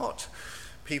apart.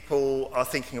 People are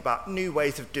thinking about new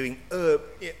ways of doing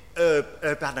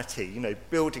urbanity,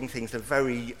 building things in a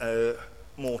very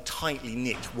more tightly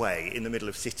knit way in the middle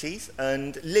of cities.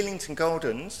 And Lillington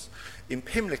Gardens in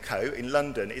Pimlico in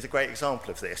London is a great example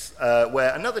of this,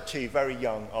 where another two very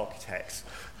young architects,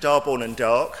 Darbourne and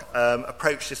Dark,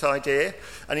 approached this idea.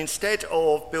 And instead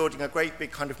of building a great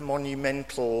big kind of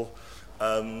monumental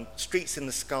streets in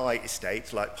the sky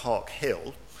estate like Park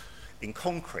Hill in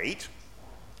concrete,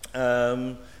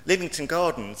 Lillington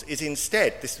Gardens is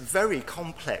instead this very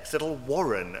complex little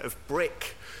warren of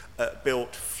brick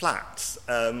built flats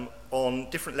on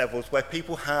different levels, where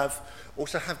people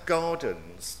also have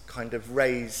gardens kind of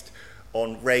raised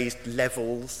on raised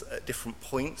levels at different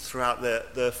points throughout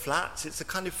the flats. It's a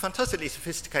kind of fantastically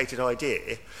sophisticated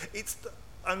idea.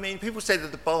 People say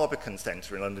that the Barbican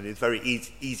Centre in London is very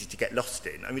easy to get lost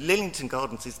in. Lillington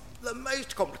Gardens is the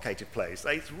most complicated place.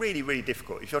 It's really, really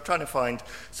difficult. If you're trying to find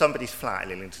somebody's flat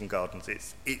in Lillington Gardens,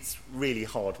 it's really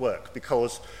hard work,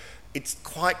 because it's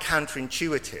quite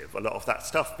counterintuitive, a lot of that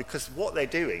stuff, because what they're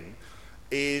doing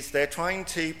is they're trying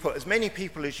to put as many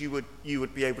people as you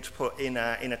would be able to put in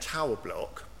a tower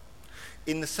block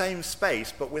in the same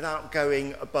space, but without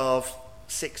going above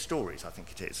 6 stories, I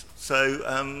think it is.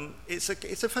 So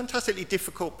it's a fantastically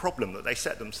difficult problem that they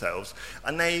set themselves,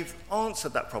 and they've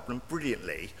answered that problem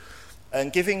brilliantly,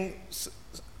 and giving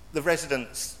the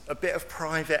residents a bit of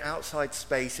private outside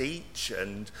space each,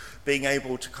 and being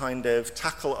able to kind of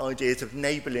tackle ideas of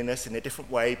neighbourliness in a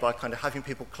different way by kind of having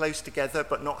people close together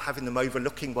but not having them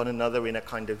overlooking one another in a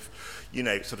kind of, you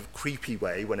know, sort of creepy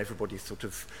way when everybody's sort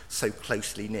of so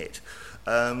closely knit.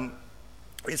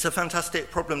 It's a fantastic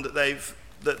problem that they've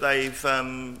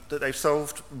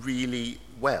solved really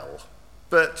well.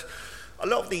 But a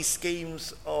lot of these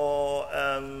schemes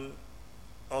are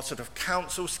sort of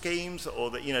council schemes, or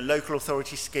that, you know, local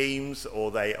authority schemes,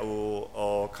 or they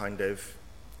are kind of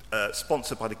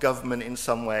sponsored by the government in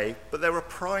some way. But there are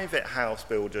private house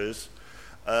builders,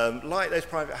 like those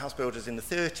private house builders in the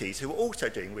 30s, who were also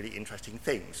doing really interesting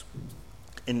things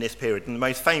in this period. And the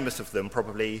most famous of them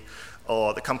probably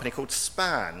are the company called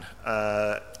Span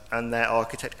and their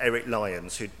architect Eric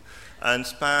Lyons. And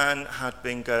Span had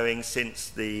been going since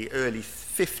the early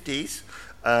 50s.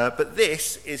 But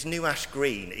this is New Ash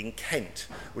Green in Kent,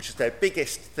 which is their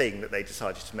biggest thing that they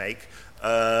decided to make.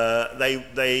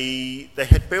 They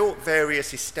had built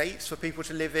various estates for people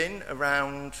to live in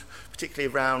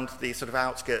particularly around the sort of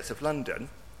outskirts of London.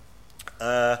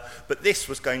 But this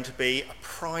was going to be a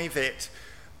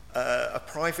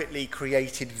privately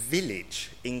created village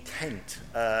in Kent.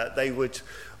 They would,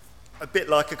 a bit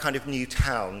like a kind of new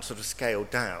town, sort of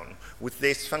scaled down, with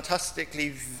this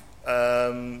fantastically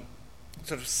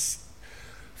sort of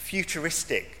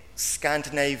futuristic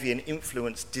Scandinavian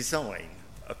influenced design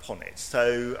upon it.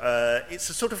 So it's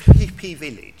a sort of hippie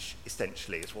village,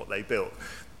 essentially, is what they built.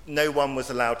 No one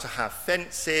was allowed to have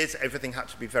fences, everything had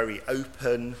to be very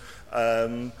open.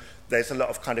 There's a lot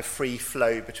of kind of free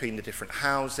flow between the different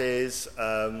houses.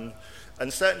 And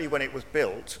certainly when it was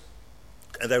built,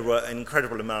 there were an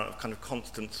incredible amount of kind of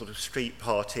constant sort of street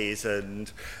parties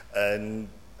and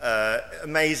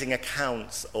amazing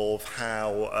accounts of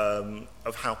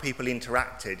how people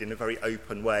interacted in a very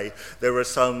open way. There's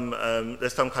some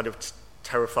kind of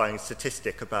terrifying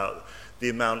statistic about the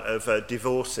amount of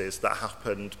divorces that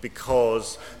happened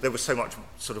because there was so much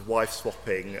sort of wife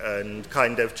swapping and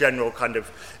kind of general kind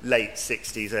of late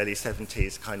 60s, early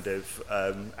 70s kind of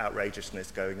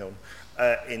outrageousness going on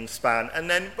in Span. And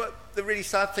then, but the really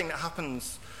sad thing that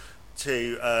happens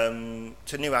to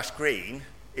New Ash Green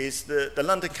is that the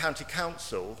London County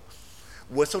Council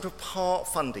were sort of part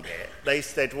funding it. They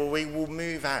said, well, we will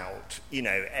move out, you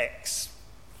know, X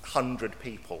 100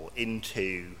 people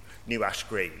into New Ash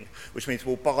Green, which means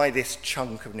we'll buy this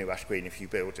chunk of New Ash Green if you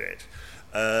build it.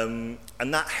 And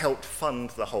that helped fund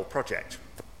the whole project.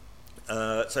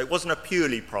 So it wasn't a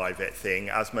purely private thing,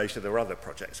 as most of their other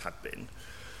projects had been.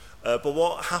 But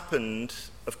what happened,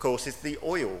 of course, is the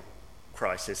oil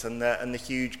crisis and the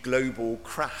huge global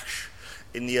crash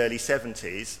in the early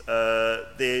 70s.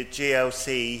 The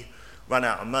GLC ran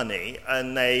out of money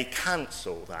and they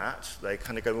cancel that. They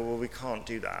kind of go, well, we can't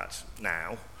do that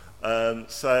now.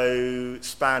 So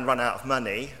Span run out of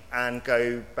money and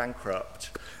go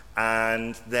bankrupt.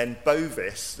 And then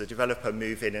Bovis, the developer,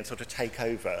 move in and sort of take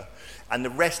over. And the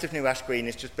rest of New Ash Green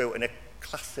is just built in a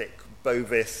classic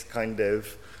Bovis kind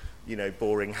of, you know,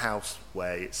 boring house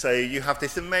way. So you have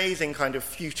this amazing kind of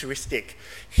futuristic,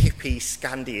 hippie,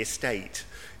 Scandi estate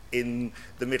in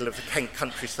the middle of the Kent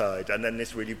countryside, and then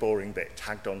this really boring bit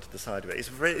tagged onto the side of it.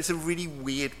 It's a really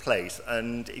weird place,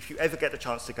 and if you ever get the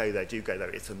chance to go there, do go there.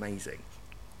 It's amazing.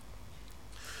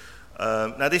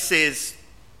 Now, this is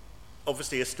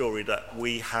obviously a story that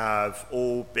we have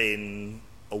all been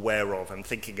aware of and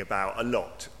thinking about a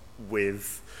lot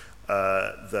with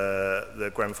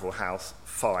the Grenfell House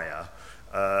fire.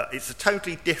 It's a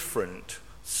totally different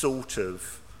sort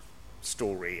of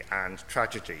story and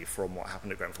tragedy from what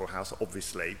happened at Grenfell House,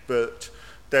 obviously, but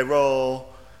there are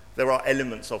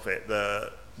elements of it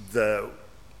that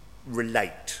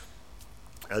relate.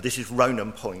 This is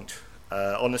Ronan Point.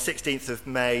 On the 16th of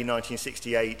May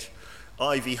 1968,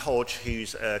 Ivy Hodge,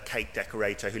 who's a cake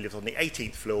decorator who lives on the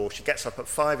 18th floor, she gets up at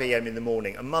 5 a.m. in the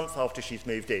morning, a month after she's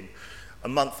moved in, a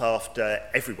month after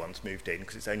everyone's moved in,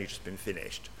 because it's only just been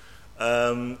finished.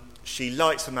 She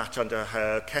lights a match under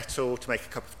her kettle to make a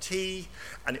cup of tea,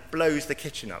 and it blows the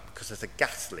kitchen up because there's a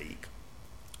gas leak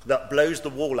that blows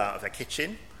the wall out of her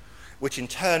kitchen, which in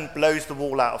turn blows the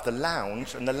wall out of the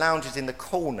lounge, and the lounge is in the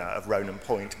corner of Ronan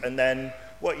Point. And then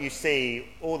what you see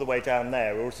all the way down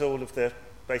there is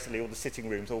basically all the sitting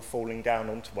rooms all falling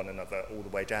down onto one another all the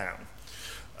way down.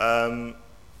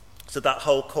 So that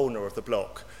whole corner of the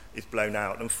block is blown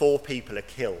out, and 4 people are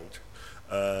killed.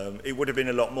 It would have been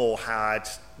a lot more had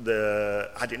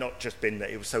it not just been that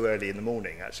it was so early in the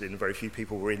morning, actually, and very few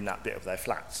people were in that bit of their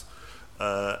flats.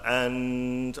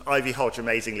 And Ivy Hodge,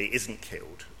 amazingly, isn't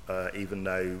killed, even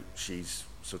though she's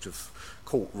sort of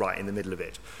caught right in the middle of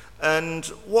it. And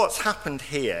what's happened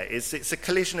here is it's a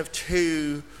collision of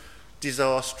two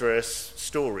disastrous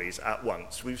stories at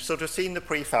once. We've sort of seen the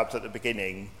prefabs at the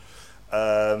beginning,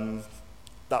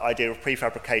 that idea of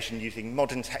prefabrication using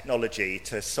modern technology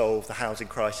to solve the housing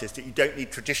crisis, that you don't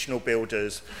need traditional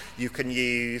builders, you can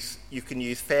use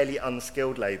fairly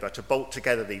unskilled labour to bolt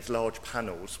together these large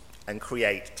panels and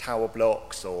create tower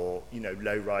blocks or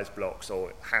low-rise blocks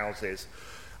or houses.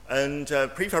 And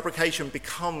prefabrication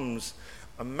becomes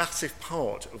a massive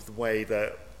part of the way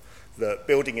that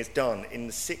building is done in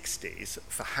the 60s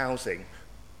for housing,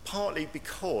 partly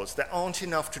because there aren't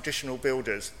enough traditional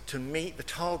builders to meet the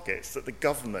targets that the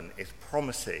government is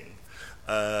promising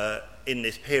in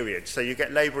this period. So you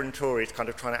get Labour and Tories kind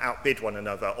of trying to outbid one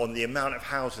another on the amount of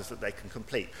houses that they can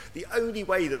complete. The only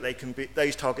way that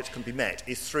those targets can be met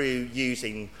is through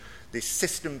using this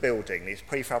system building, these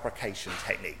prefabrication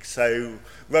techniques. So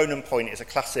Ronan Point is a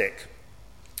classic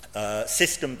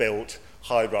system-built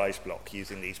high-rise block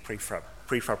using these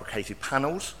prefabricated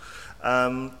panels.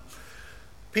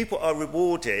 People are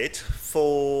rewarded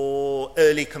for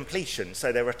early completion.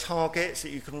 So there are targets that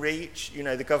you can reach.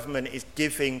 The government is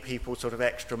giving people sort of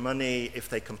extra money if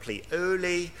they complete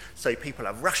early. So people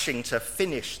are rushing to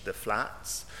finish the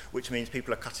flats, which means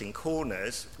people are cutting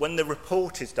corners. When the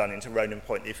report is done into Ronan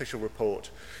Point, the official report,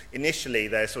 initially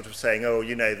they're sort of saying,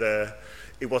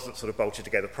 it wasn't sort of bolted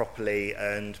together properly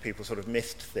and people sort of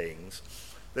missed things.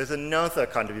 There's another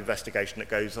kind of investigation that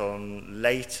goes on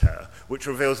later, which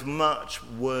reveals much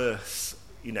worse,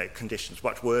 conditions,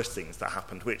 much worse things that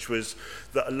happened, which was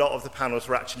that a lot of the panels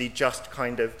were actually just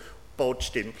kind of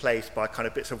bodged in place by kind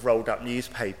of bits of rolled up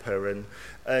newspaper and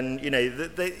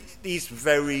these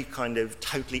very kind of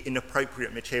totally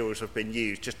inappropriate materials have been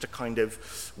used just to kind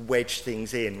of wedge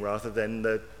things in rather than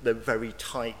the very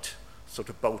tight sort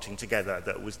of bolting together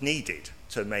that was needed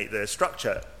to make the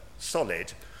structure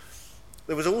solid.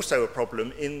 There was also a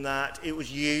problem in that it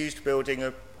was used building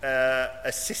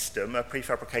a system, a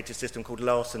prefabricated system called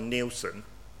Larsen-Nielsen,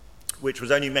 which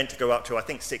was only meant to go up to, I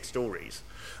think, 6 stories.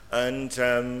 And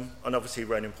obviously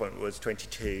Ronan Point was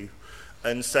 22.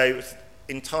 And so it was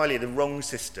entirely the wrong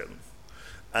system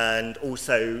and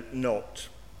also not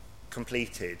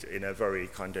completed in a very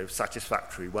kind of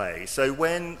satisfactory way. So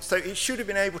it should have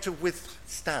been able to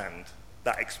withstand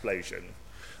that explosion.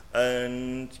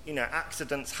 And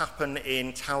accidents happen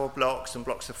in tower blocks and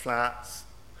blocks of flats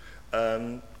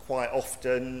quite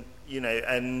often,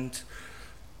 and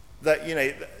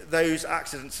that those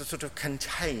accidents are sort of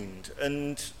contained,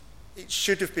 and it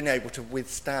should have been able to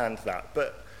withstand that.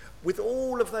 But with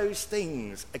all of those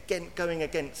things going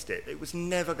against it, it was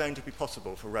never going to be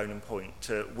possible for Ronan Point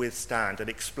to withstand an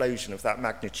explosion of that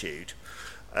magnitude.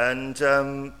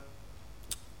 And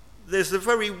there's a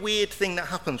very weird thing that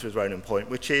happens with Ronan Point,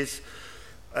 which is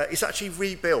it's actually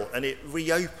rebuilt and it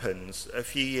reopens a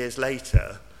few years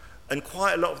later, and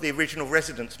quite a lot of the original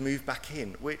residents move back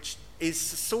in, which is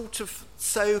sort of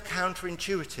so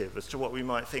counterintuitive as to what we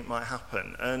might think might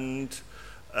happen. And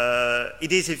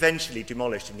it is eventually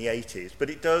demolished in the 80s, but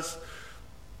it does.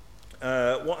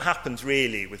 What happens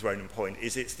really with Ronan Point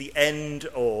is it's the end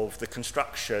of the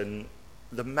construction,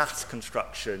 the mass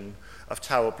construction of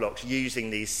tower blocks using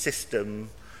these systems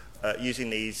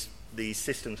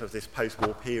of this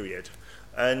post-war period,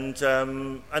 and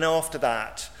after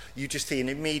that you just see an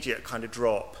immediate kind of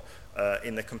drop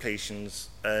in the completions,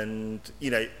 and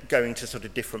going to sort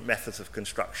of different methods of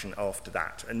construction after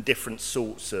that, and different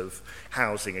sorts of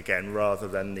housing again, rather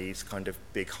than these kind of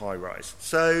big high-rise.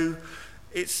 So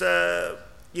it's there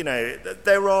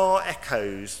are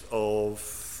echoes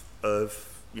of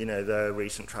the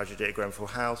recent tragedy at Grenfell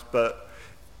House, but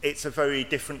it's a very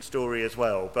different story as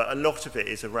well. But a lot of it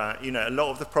is around, a lot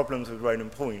of the problems with Ronan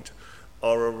Point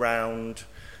are around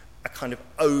a kind of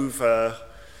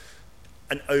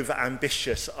an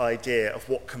over-ambitious idea of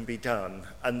what can be done,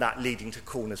 and that leading to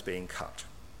corners being cut.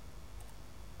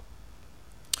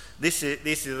 This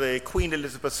is the Queen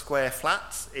Elizabeth Square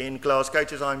flats in Glasgow,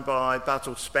 designed by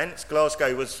Basil Spence.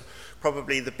 Glasgow was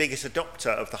probably the biggest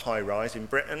adopter of the high-rise in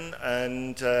Britain,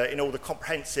 and in all the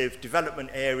comprehensive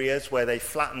development areas where they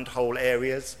flattened whole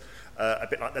areas, a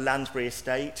bit like the Lansbury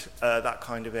estate, that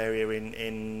kind of area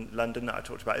in London that I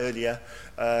talked about earlier.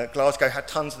 Glasgow had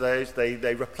tons of those.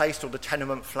 They replaced all the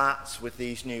tenement flats with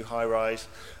these new high-rise.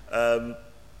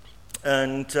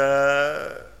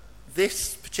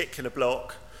 This particular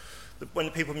block, when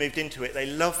the people moved into it, they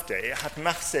loved it. It had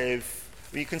massive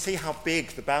you can see how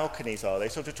big the balconies are. They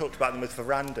sort of talked about them as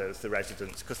verandas, the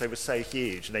residents, because they were so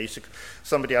huge. And they used to,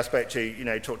 somebody I spoke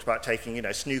to, talked about taking,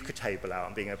 a snooker table out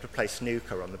and being able to play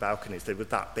snooker on the balconies. They were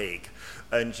that big.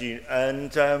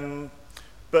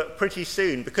 But pretty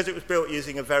soon, because it was built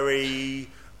using a very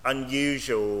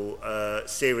unusual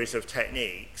series of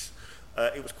techniques,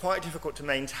 it was quite difficult to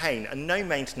maintain, and no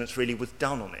maintenance really was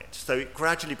done on it. So it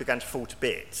gradually began to fall to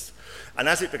bits. And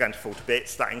as it began to fall to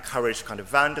bits, that encouraged kind of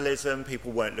vandalism.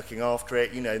 People weren't looking after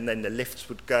it, and then the lifts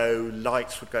would go,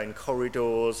 lights would go in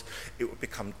corridors, it would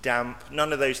become damp.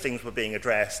 None of those things were being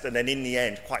addressed. And then in the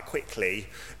end, quite quickly,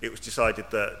 it was decided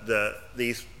that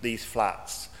these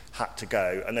flats had to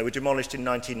go. And they were demolished in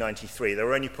 1993. They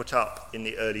were only put up in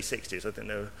the early 60s. I think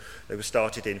they were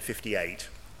started in 58.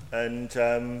 And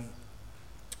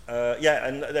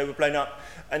and they were blown up.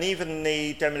 And even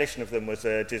the demolition of them was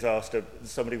a disaster.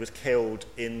 Somebody was killed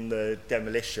in the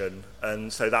demolition,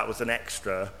 and so that was an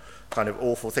extra kind of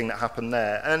awful thing that happened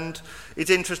there. And it's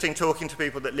interesting talking to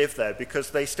people that live there,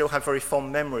 because they still have very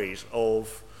fond memories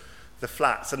of the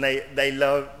flats, and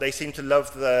they seem to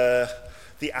love the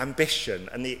ambition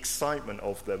and the excitement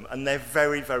of them, and they're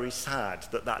very, very sad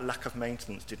that lack of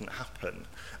maintenance didn't happen.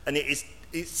 And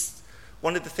it's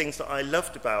one of the things that I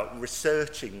loved about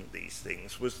researching these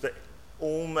things was that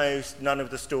almost none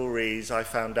of the stories I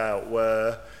found out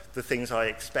were the things I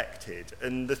expected.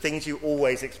 And the things you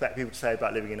always expect people to say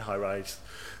about living in high-rise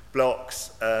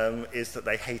blocks is that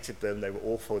they hated them, they were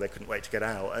awful, they couldn't wait to get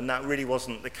out. And that really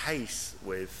wasn't the case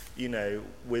with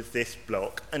this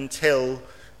block until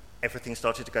everything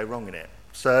started to go wrong in it.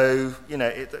 So,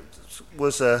 it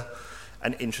was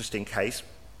an interesting case.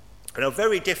 And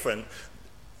very different.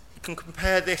 You can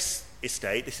compare this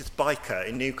estate, this is Byker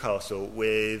in Newcastle,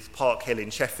 with Park Hill in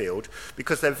Sheffield,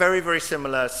 because they're very, very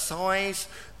similar size.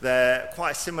 They're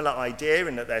quite a similar idea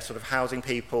in that they're sort of housing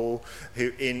people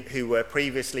who were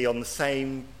previously on the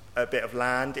same bit of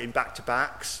land in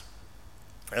back-to-backs,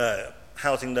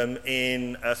 housing them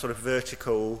in a sort of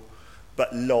vertical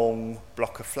but long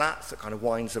block of flats that kind of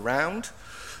winds around.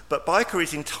 But Byker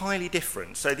is entirely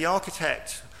different. So the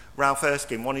architect, Ralph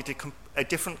Erskine, wanted a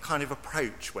different kind of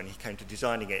approach when he came to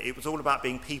designing it. It was all about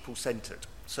being people-centred.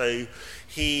 So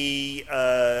he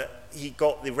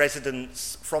got the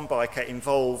residents from Byker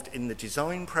involved in the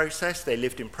design process. They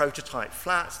lived in prototype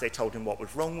flats. They told him what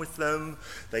was wrong with them.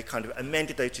 They kind of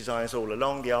amended those designs all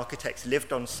along. The architects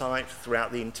lived on site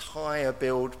throughout the entire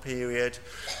build period.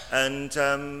 And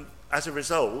as a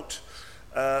result,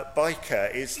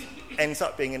 Byker ends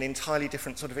up being an entirely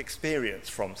different sort of experience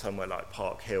from somewhere like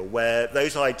Park Hill, where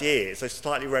those ideas, those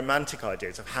slightly romantic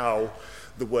ideas of how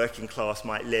the working class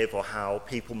might live or how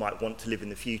people might want to live in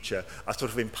the future are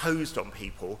sort of imposed on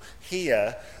people.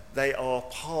 Here, they are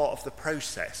part of the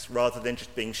process rather than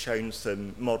just being shown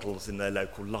some models in their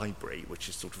local library, which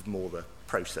is sort of more the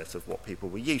process of what people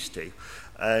were used to.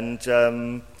 And,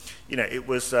 it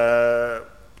was...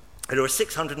 there are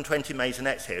 620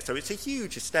 maisonettes here, so it's a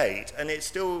huge estate, and it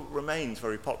still remains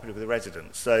very popular with the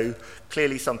residents. So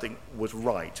clearly something was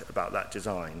right about that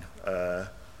design,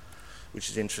 which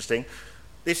is interesting.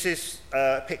 This is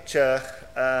a picture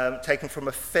taken from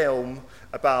a film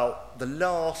about the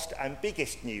last and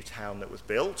biggest new town that was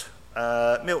built,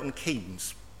 Milton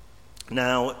Keynes.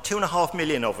 Now, 2.5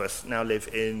 million of us now live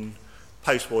in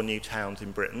post-war new towns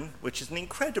in Britain, which is an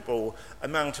incredible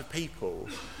amount of people,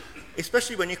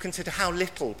 especially when you consider how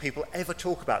little people ever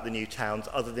talk about the new towns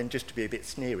other than just to be a bit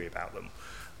sneery about them.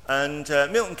 And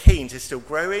Milton Keynes is still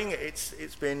growing.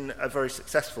 It's been a very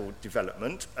successful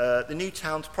development. The New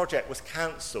Towns project was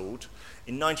cancelled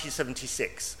in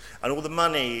 1976, and all the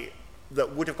money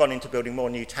that would have gone into building more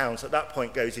new towns at that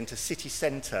point goes into city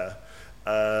centre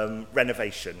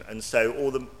renovation. And so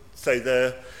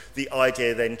the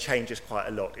idea then changes quite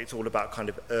a lot. It's all about kind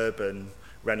of urban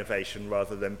renovation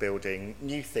rather than building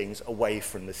new things away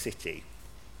from the city.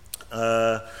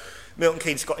 Milton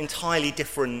Keynes got entirely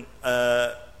different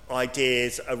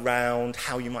ideas around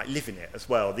how you might live in it as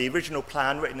well. The original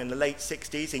plan, written in the late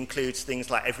 60s, includes things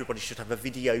like everybody should have a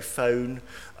video phone,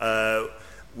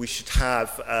 we should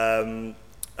have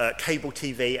cable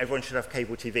TV, everyone should have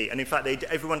cable TV. And in fact,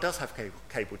 everyone does have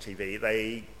cable TV.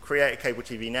 They create a cable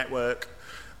TV network.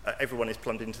 Everyone is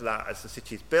plumbed into that as the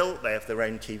city is built. They have their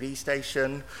own TV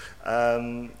station.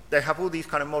 They have all these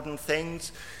kind of modern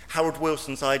things. Harold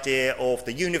Wilson's idea of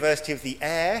the University of the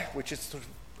Air, which is sort of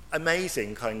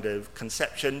amazing kind of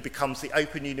conception, becomes the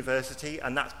Open University,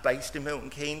 and that's based in Milton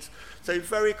Keynes. So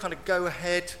very kind of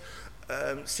go-ahead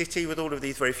city with all of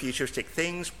these very futuristic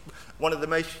things. One of the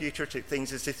most futuristic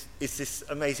things is this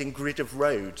amazing grid of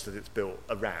roads that it's built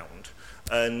around.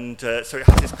 And so it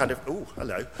has this kind of,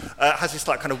 has this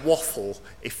like kind of waffle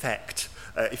effect.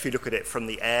 If you look at it from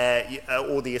the air,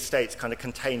 all the estates kind of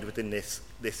contained within this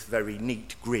very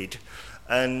neat grid.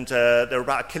 And they're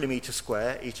about 1 kilometre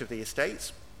square, each of the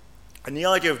estates. And the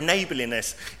idea of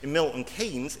neighbourliness in Milton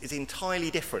Keynes is entirely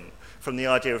different from the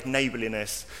idea of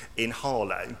neighbourliness in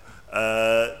Harlow.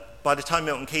 By the time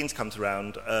Milton Keynes comes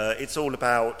around, it's all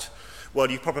about, well,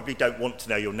 you probably don't want to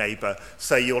know your neighbour,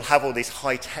 so you'll have all this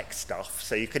high-tech stuff.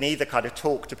 So you can either kind of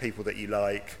talk to people that you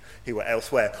like who are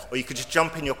elsewhere, or you can just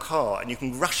jump in your car and you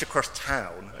can rush across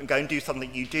town and go and do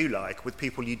something you do like with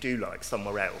people you do like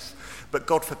somewhere else. But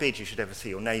God forbid you should ever see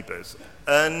your neighbours.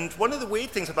 And one of the weird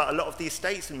things about a lot of the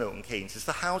estates in Milton Keynes is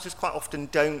the houses quite often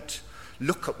don't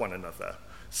look at one another.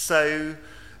 So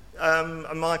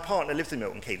and my partner lives in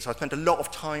Milton Keynes, so I spent a lot of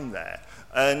time there.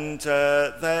 And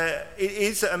it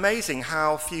is amazing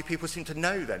how few people seem to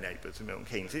know their neighbours in Milton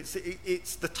Keynes.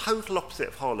 It's the total opposite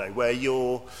of Harlow, where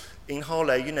in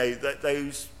Harlow, that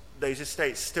those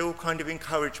estates still kind of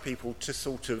encourage people to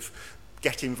sort of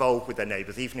get involved with their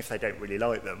neighbours, even if they don't really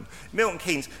like them. Milton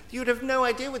Keynes, you would have no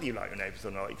idea whether you like your neighbours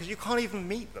or not, because you can't even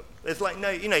meet them. There's like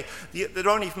there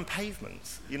aren't even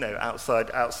pavements, outside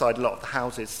a lot of the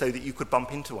houses, so that you could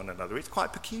bump into one another. It's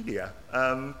quite peculiar,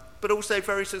 but also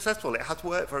very successful. It has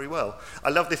worked very well. I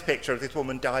love this picture of this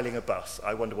woman dialing a bus.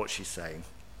 I wonder what she's saying.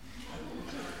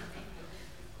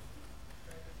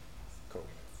 Cool.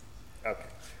 Okay.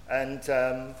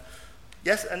 And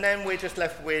yes, and then we're just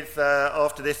left with,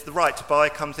 after this, the right to buy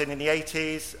comes in the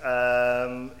 80s.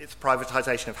 It's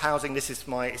privatisation of housing. This is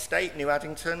my estate, New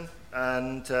Addington.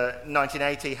 And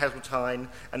 1980, Heseltine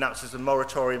announces a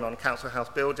moratorium on council house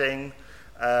building,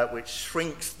 which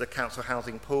shrinks the council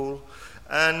housing pool.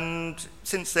 And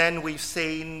since then, we've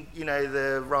seen,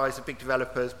 the rise of big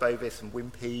developers, Bovis and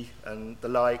Wimpey and the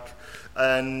like,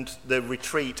 and the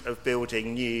retreat of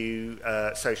building new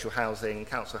social housing,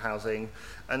 council housing.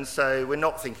 And so we're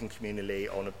not thinking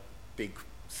communally on a big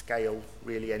scale,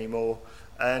 really, anymore.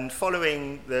 And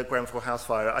following the Grenfell house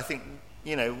fire, I think,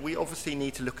 we obviously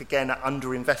need to look again at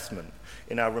underinvestment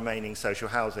in our remaining social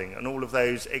housing. And all of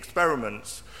those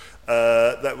experiments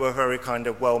that were very kind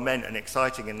of well-meant and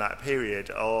exciting in that period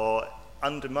are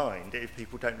undermined if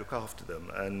people don't look after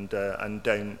them and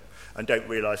don't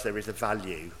realise there is a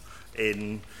value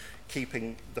in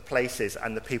keeping the places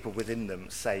and the people within them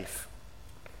safe.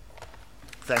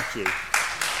 Thank you.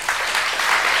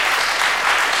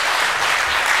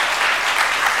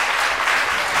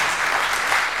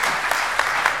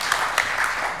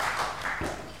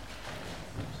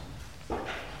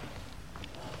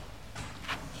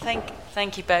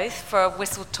 Thank you both for a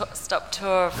whistle-stop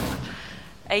tour of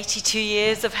 82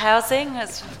 years of housing.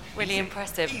 That's really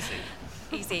impressive.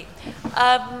 Easy.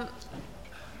 Can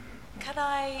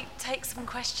I take some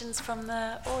questions from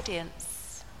the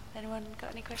audience? Anyone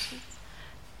got any questions?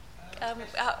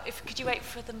 Could you wait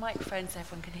for the microphone so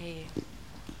everyone can hear you?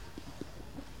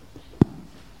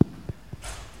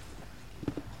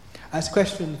 As a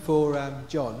question for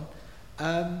John,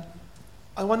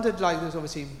 I wondered, there's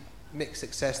obviously mixed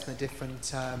success in the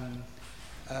different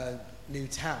new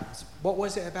towns. What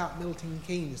was it about Milton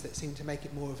Keynes that seemed to make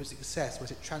it more of a success? Was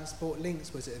it transport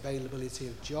links? Was it availability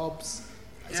of jobs?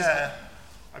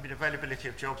 Availability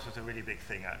of jobs was a really big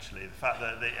thing, actually. The fact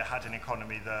that it had an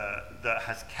economy that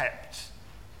has kept,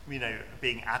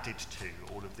 being added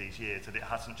to all of these years, that it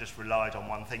hasn't just relied on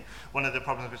one thing. One of the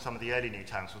problems with some of the early new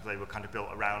towns was they were kind of built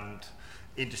around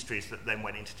industries that then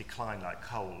went into decline, like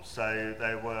coal. So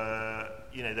there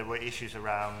were issues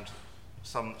around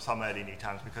some early new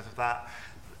towns because of that.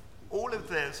 All of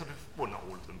the not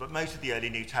all of them, but most of the early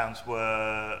new towns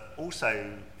were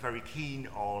also very keen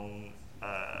on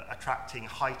attracting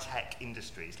high-tech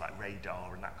industries like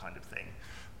radar and that kind of thing.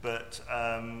 But,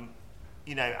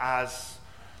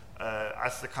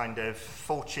 as the kind of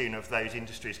fortune of those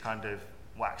industries kind of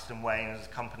waxed and waned, as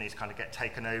companies kind of get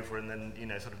taken over and then,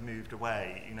 sort of moved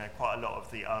away, quite a lot of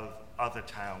the other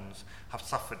towns have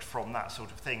suffered from that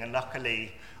sort of thing. And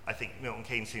luckily, I think Milton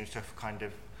Keynes seems to have kind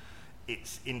of,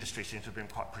 its industry seems to have been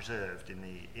quite preserved in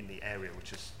the area,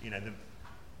 which is, the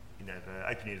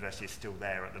Open University is still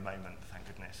there at the moment, thank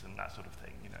goodness, and that sort of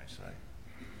thing, so.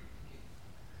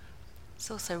 It's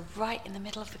also right in the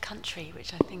middle of the country,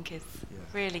 which I think is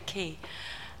really key.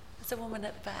 There's a woman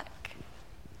at the back.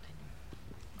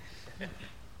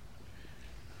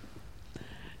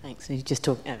 Thanks. You just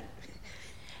talk.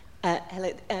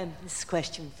 Hello. This is a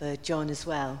question for John as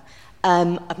well.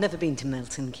 I've never been to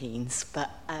Milton Keynes, but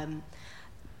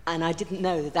And I didn't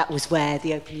know that that was where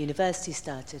the Open University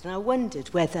started. And I wondered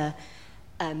whether,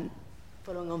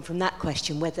 following on from that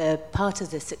question, whether part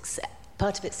of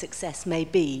its success may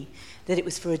be that it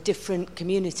was for a different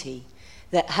community,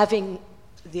 that having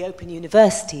the Open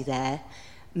University there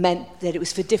meant that it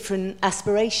was for different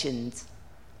aspirations.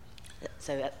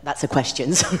 So that's a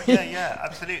question, sorry. Yeah,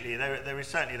 absolutely. There is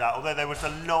certainly that, although there was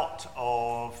a lot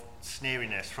of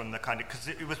sneeriness from the kind of, because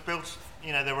it was built,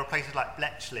 there were places like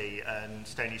Bletchley and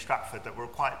Stony Stratford that were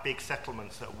quite big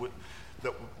settlements that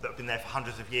have been there for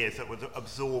hundreds of years, that were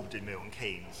absorbed in Milton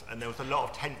Keynes, and there was a lot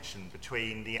of tension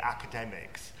between the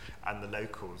academics and the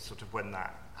locals sort of when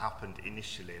that happened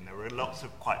initially, and there were lots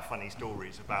of quite funny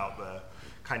stories about the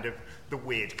kind of the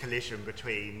weird collision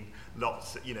between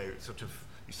lots, sort of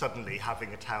suddenly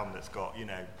having a town that's got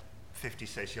 50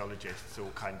 sociologists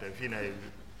all kind of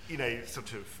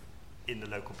sort of in the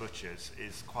local butchers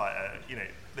is quite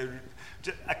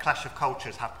a clash of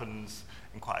cultures happens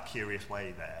in quite a curious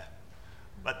way there.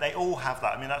 But they all have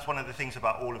that. I mean, that's one of the things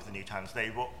about all of the new towns. They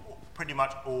were pretty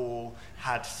much all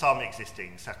had some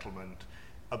existing settlement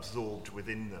absorbed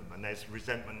within them, and there's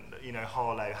resentment.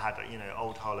 Harlow had,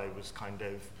 old Harlow was kind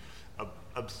of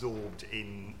absorbed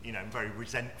in, very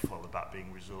resentful about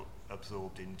being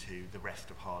absorbed into the rest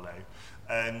of Harlow.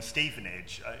 And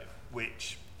Stevenage,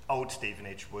 which old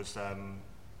Stevenage was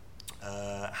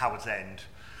Howard's End.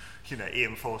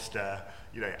 Ian Forster,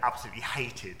 absolutely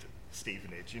hated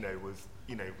Stevenage. Was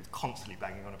constantly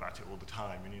banging on about it all the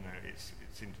time, and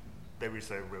there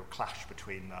is a real clash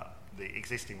between the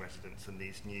existing residents and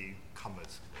these new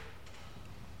comers.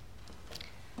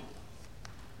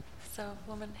 So, a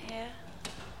woman here.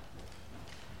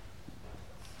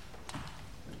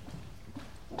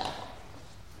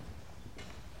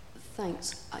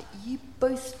 Thanks. You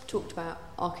both talked about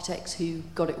architects who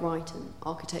got it right and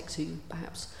architects who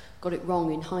perhaps got it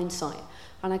wrong in hindsight.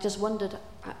 And I just wondered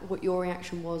what your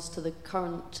reaction was to the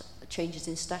current changes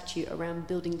in statute around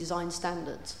building design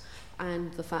standards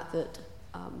and the fact that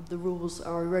the rules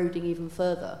are eroding even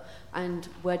further. And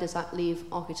where does that leave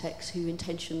architects whose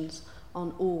intentions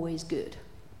aren't always good?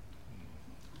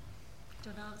 Do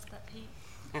you want to answer that, Pete?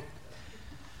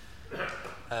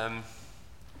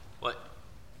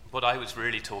 What I was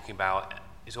really talking about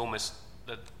is almost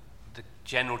the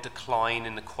general decline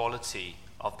in the quality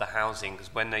of the housing,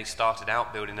 because when they started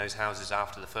out building those houses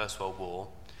after the First World War,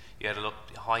 you had a lot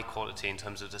of high quality in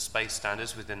terms of the space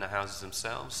standards within the houses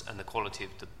themselves and the quality of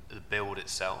the build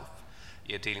itself.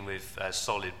 You're dealing with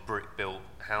solid brick-built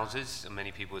houses, and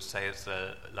many people would say it's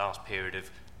the last period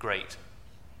of great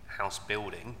house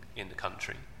building in the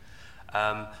country.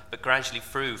 But gradually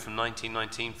from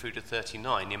 1919 through to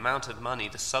 39, the amount of money,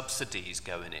 the subsidies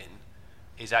going in,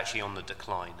 is actually on the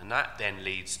decline, and that then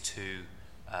leads to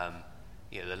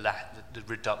the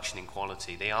reduction in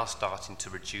quality. They are starting to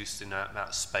reduce the amount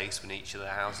of space in each of the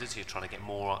houses. You're trying to get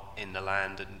more in the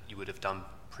land than you would have done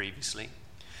previously.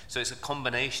 So it's a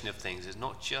combination of things. It's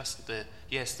not just the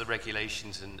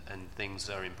regulations and things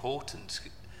are important,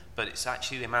 but it's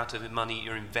actually the amount of money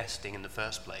you're investing in the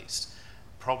first place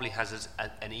probably has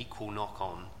an equal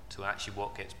knock-on to actually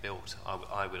what gets built,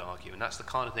 I would argue. And that's the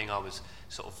kind of thing I was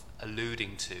sort of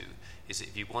alluding to, is that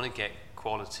if you want to get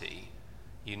quality,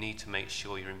 you need to make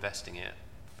sure you're investing it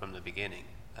from the beginning.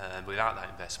 Without that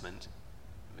investment,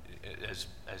 as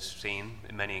seen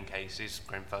in many cases,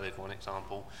 Grenfell is one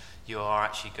example, you are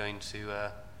actually going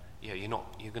to, you're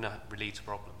going to lead to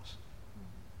problems.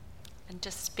 And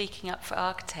just speaking up for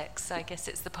architects, I guess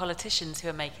it's the politicians who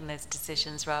are making those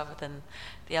decisions rather than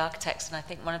the architects. And I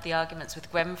think one of the arguments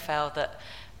with Grenfell that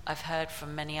I've heard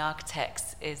from many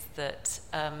architects is that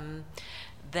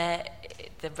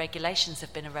the regulations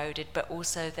have been eroded, but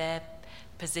also their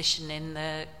position in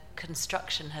the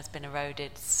construction has been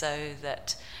eroded, so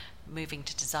that moving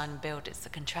to design and build, it's the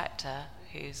contractor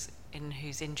whose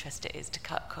interest it is to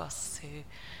cut costs,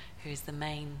 who's the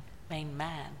main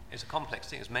man. It's a complex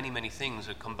thing. There's many things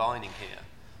are combining here.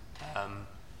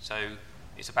 So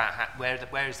it's about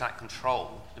where is that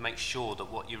control to make sure that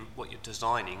what you're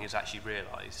designing is actually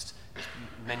realised. There's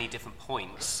many different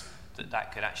points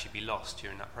that could actually be lost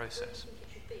during that process.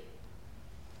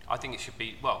 I think it should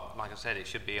be, well, like I said, it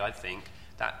should be, I think,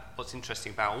 that what's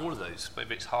interesting about all of those,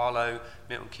 whether it's Harlow,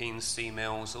 Milton Keynes, Sea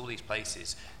Mills, all these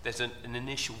places, there's an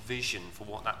initial vision for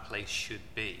what that place should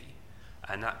be,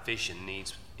 and that vision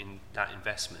needs in that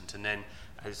investment. And then,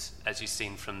 as you've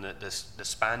seen from the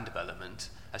span development,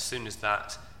 as soon as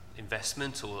that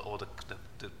investment or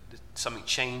something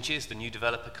changes, the new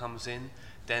developer comes in,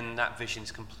 then that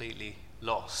vision's completely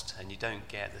lost, and you don't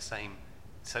get the same.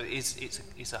 So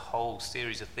it's a whole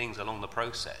series of things along the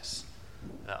process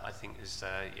that I think is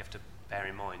you have to bear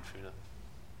in mind through the...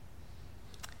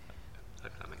 I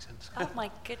hope that makes sense. Oh my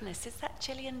goodness, is that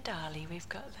Gillian Darley we've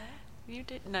got there? You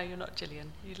did? No, you're not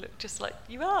Gillian. You look just like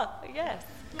you are. Yes.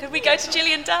 Could we go to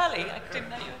Gillian Darley? I didn't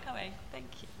know you were coming. Thank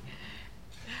you.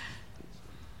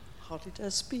 Hardly dare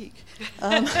speak.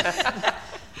 I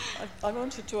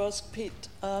wanted to ask Pete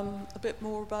a bit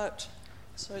more about.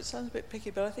 So it sounds a bit picky,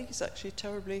 but I think it's actually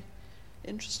terribly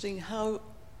interesting how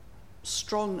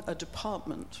strong a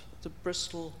department the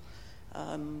Bristol,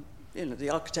 the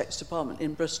architects department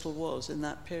in Bristol was in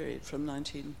that period from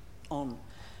 19 on.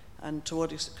 And to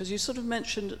what extent, because you sort of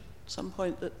mentioned at some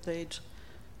point that they'd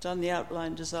done the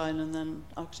outline design and then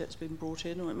architects been brought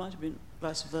in, or it might have been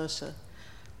vice versa.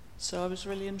 So I was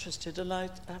really interested, and I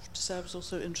have to say I was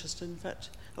also interested, in fact,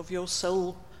 of your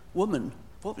sole woman.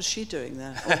 What was she doing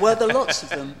there? Or were there lots of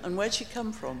them, and where'd she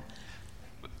come from?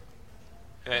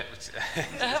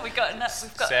 We've got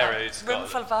a room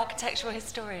full of architectural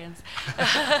historians.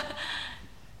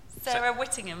 Sarah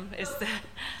Whittingham is the...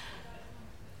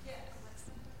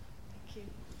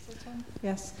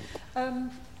 Yes.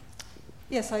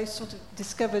 Yes, I sort of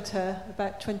discovered her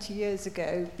about 20 years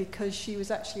ago because she was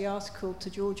actually articled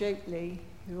to George Oakley,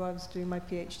 who I was doing my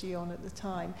PhD on at the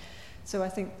time. So I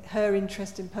think her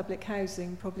interest in public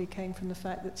housing probably came from the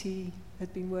fact that he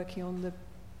had been working on the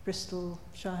Bristol,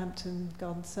 Sharehampton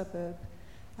garden suburb.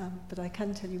 But I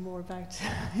can tell you more about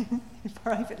it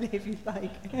privately if you'd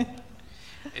like.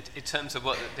 In terms of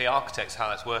what the architects, how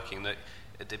that's working, that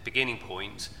at the beginning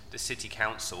point, the City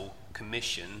Council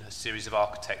commission a series of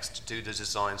architects to do the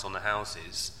designs on the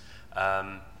houses,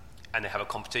 and they have a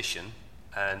competition,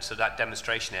 and so that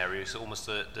demonstration area is almost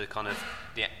the kind of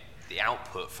the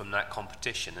output from that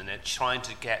competition, and they're trying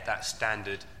to get that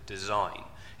standard design.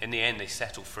 In the end, they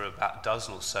settle for about a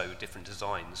dozen or so different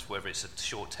designs, whether it's a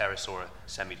short terrace or a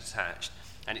semi-detached,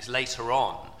 and it's later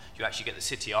on you actually get the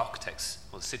city architects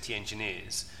or the city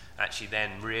engineers actually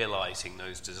then realising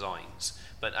those designs.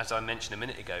 But as I mentioned a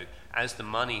minute ago, as the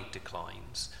money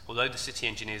declines, although the city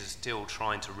engineers are still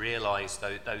trying to realise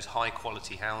those high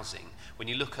quality housing, when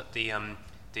you look at the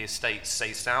estates,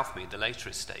 say Southmead, the later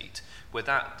estate, where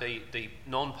the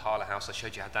non-parlour house I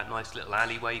showed you had that nice little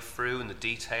alleyway through and the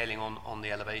detailing on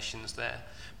the elevations there.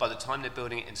 By the time they're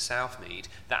building it in Southmead,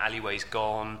 that alleyway's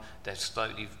gone, there's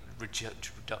slowly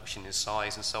reduction in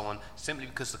size and so on, simply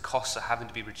because the costs are having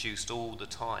to be reduced all the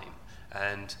time.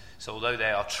 And so although they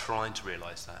are trying to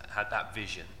realise that, had that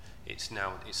vision, it's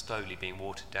slowly being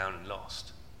watered down and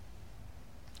lost.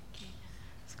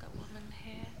 Let's got a woman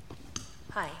here.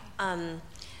 Hi.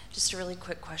 Just a really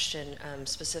quick question,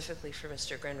 specifically for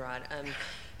Mr. Grinrod.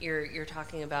 You're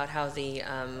talking about how the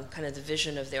kind of the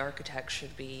vision of the architect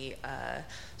should be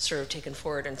sort of taken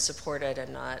forward and supported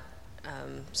and not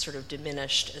sort of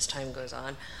diminished as time goes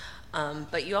on.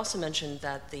 But you also mentioned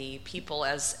that the people,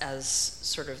 as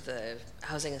sort of the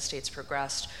housing estates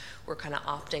progressed, were kind of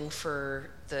opting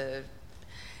for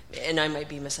and I might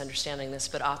be misunderstanding this,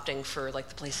 but opting for like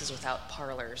the places without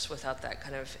parlors, without that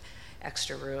kind of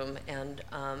extra room. And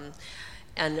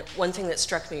one thing that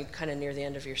struck me kind of near the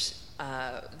end of your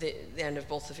the end of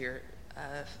both of your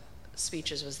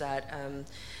speeches was that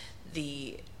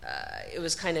it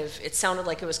sounded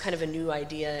like it was kind of a new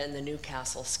idea in the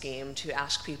Newcastle scheme to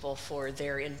ask people for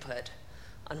their input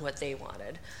on what they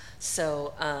wanted.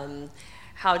 So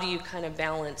how do you kind of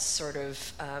balance sort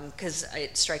of, because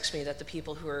it strikes me that the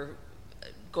people who are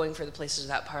going for the places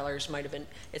without parlors might have been,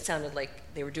 it sounded like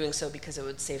they were doing so because it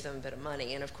would save them a bit of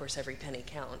money, and of course every penny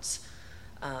counts.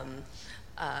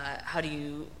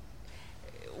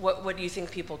 What do you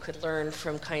think people could learn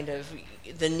from kind of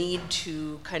the need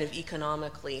to kind of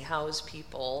economically house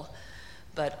people,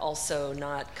 but also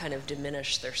not kind of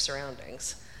diminish their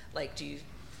surroundings? Like, do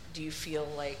you feel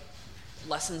like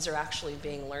lessons are actually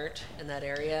being learnt in that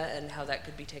area and how that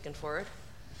could be taken forward?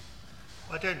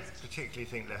 I don't particularly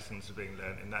think lessons are being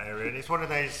learnt in that area, and it's one of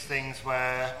those things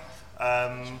where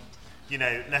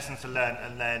lessons are learnt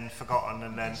and then forgotten,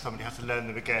 and then somebody has to learn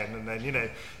them again, and then,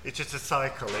 it's just a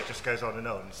cycle. It just goes on and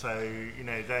on. So,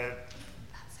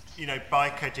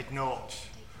 Biker did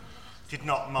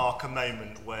not mark a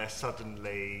moment where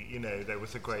suddenly, there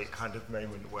was a great kind of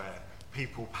moment where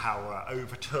people power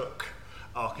overtook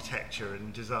architecture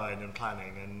and design and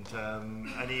planning,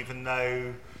 and even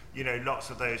though, lots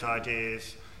of those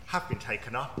ideas have been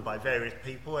taken up by various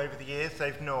people over the years,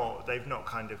 they've not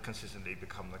kind of consistently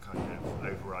become the kind of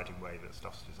overriding way that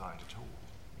stuff's designed at all.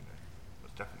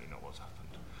 That's definitely not what's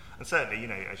happened. And certainly,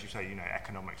 as you say,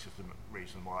 economics is the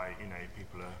reason why,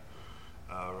 people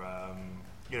are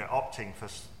opting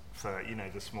for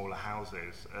the smaller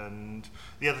houses. And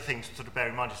the other thing to sort of bear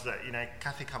in mind is that,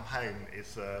 Cathy Come Home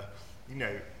is,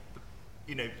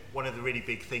 one of the really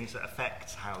big things that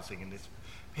affects housing in this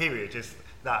period is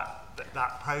that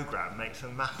programme makes a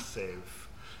massive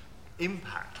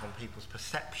impact on people's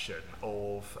perception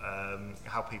of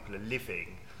how people are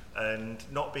living, and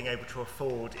not being able to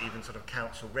afford even sort of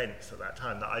council rents at that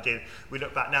time. That idea, we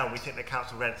look back now and we think that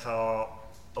council rents are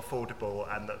affordable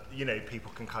and that,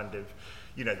 people can kind of,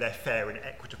 they're fair and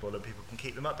equitable and people can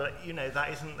keep them up. But, that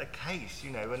isn't the case,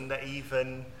 and that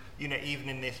even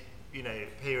in this,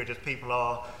 period as people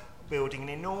are building an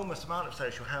enormous amount of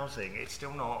social housing, it's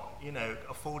still not,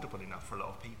 affordable enough for a lot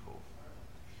of people.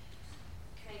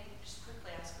 Can I just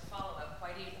quickly ask a follow-up?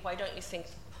 Why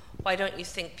don't you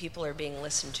think people are being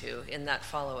listened to in that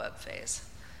follow-up phase?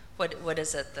 What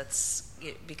is it that's,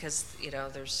 because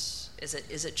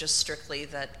is it just strictly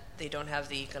that they don't have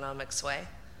the economic sway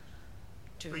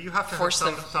to you have to force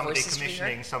have somebody voices to be heard?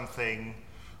 commissioning something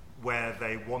where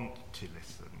they want to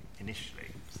listen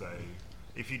initially. So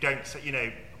if you don't,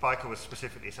 Vicar was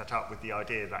specifically set up with the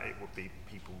idea that it would be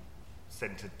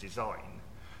people-centred design,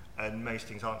 and most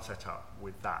things aren't set up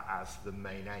with that as the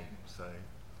main aim. So.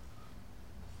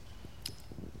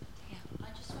 Yeah,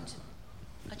 I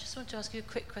just want to ask you a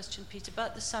quick question, Peter,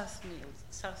 about the South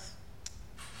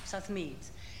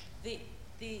Meads. The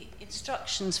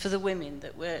instructions for the women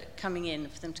that were coming in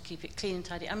for them to keep it clean and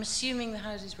tidy. I'm assuming the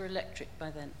houses were electric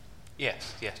by then.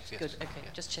 Yes. Good. Okay,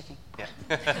 just checking. Yeah.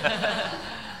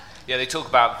 Yeah, they talk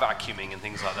about vacuuming and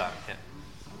things like that. Yeah.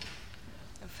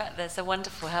 In fact, there's a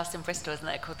wonderful house in Bristol, isn't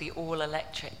there, called the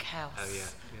all-electric house. Oh yeah.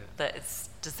 That is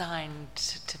designed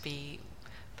to be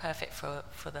perfect for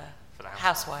the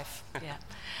housewife. Yeah.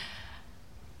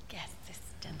 Yes, this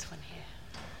gentleman here.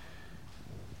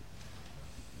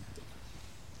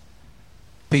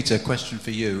 Peter, question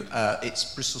for you.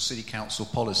 It's Bristol City Council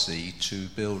policy to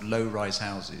build low-rise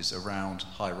houses around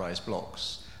high-rise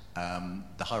blocks.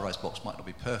 The high-rise blocks might not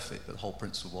be perfect, but the whole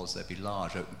principle was there'd be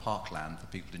large open parkland for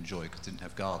people to enjoy because they didn't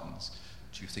have gardens.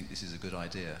 Do you think this is a good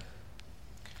idea?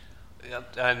 Yeah,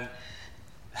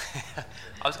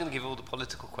 I was going to give all the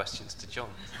political questions to John.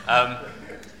 But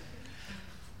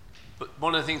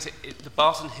one of the things, the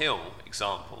Barton Hill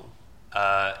example,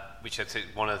 which I think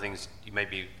one of the things you may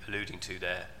be alluding to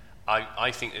there,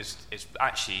 I think is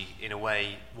actually, in a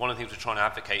way, one of the things we're trying to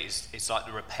advocate is it's like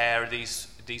the repair of these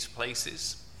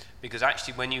places. Because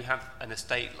actually when you have an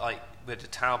estate like with the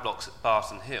tower blocks at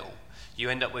Barton Hill, you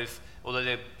end up with, although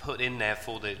they're put in there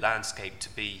for the landscape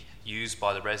to be used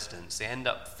by the residents, they end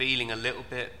up feeling a little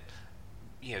bit,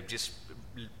 just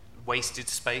wasted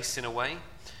space in a way.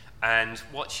 And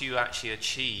what you actually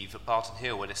achieve at Barton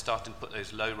Hill, when they're starting to put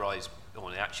those low-rise,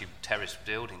 or actually terraced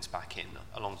buildings back in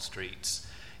along streets,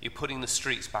 you're putting the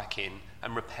streets back in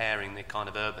and repairing the kind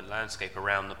of urban landscape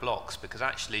around the blocks. Because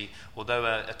actually, although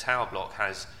a tower block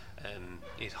has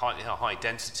is high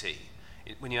density,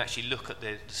 when you actually look at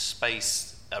the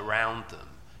space around them,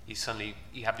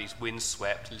 you have these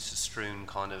windswept, litter-strewn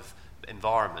kind of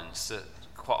environments that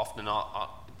quite often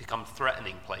become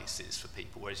threatening places for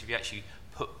people. Whereas if you actually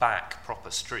put back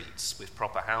proper streets with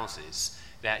proper houses,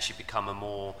 they actually become a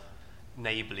more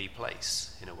neighbourly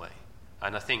place in a way.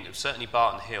 And I think certainly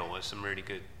Barton Hill has some really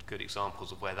good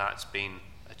examples of where that's been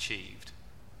achieved.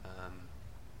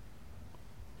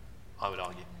 I would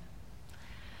argue.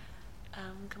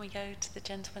 Can we go to the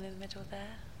gentleman in the middle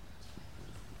there?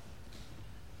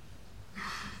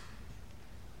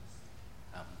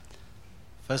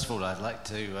 First of all, I'd like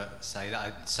to say that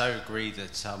I so agree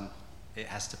that it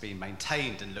has to be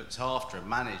maintained and looked after and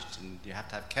managed, and you have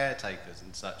to have caretakers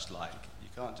and such like. You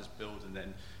can't just build and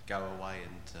then go away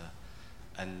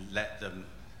and let the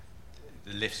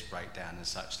lifts break down and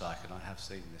such like. And I have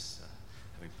seen this,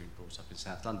 having been brought up in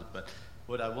South London. But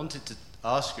what I wanted to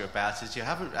ask you about is you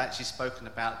haven't actually spoken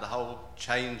about the whole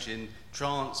change in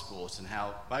transport and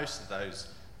how most of those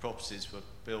properties were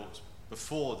built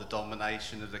before the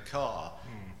domination of the car,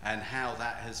 and how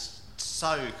that has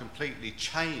so completely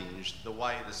changed the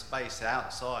way the space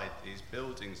outside these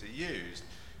buildings are used,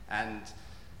 and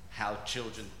how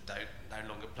children no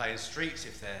longer play in streets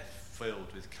if they're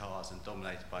filled with cars and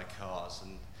dominated by cars,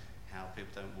 and how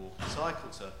people don't walk and cycle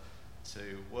to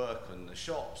work and the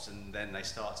shops, and then they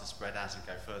start to spread out and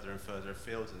go further and further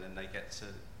afield, and then they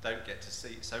don't get to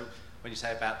see. So when you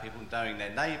say about people knowing their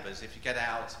neighbours, if you get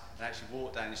out and actually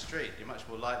walk down the street, you're much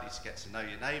more likely to get to know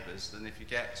your neighbours than if you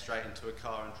get straight into a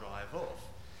car and drive off.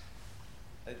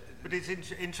 But it's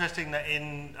interesting that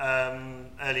in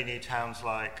early new towns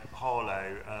like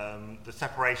Harlow, the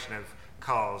separation of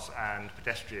cars and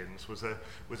pedestrians was a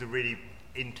really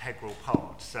integral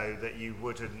part, so that you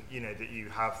wouldn't, that you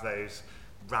have those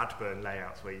Radburn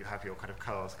layouts where you have your kind of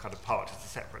cars kind of parked as a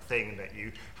separate thing, that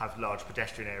you have large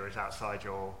pedestrian areas outside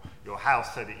your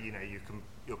house so that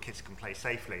your kids can play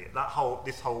safely.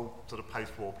 This whole sort of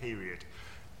post-war period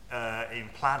in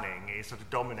planning is sort of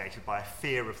dominated by a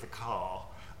fear of the car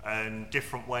and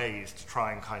different ways to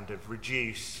try and kind of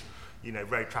reduce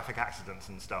road traffic accidents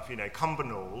and stuff.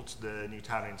 Cumbernauld, the new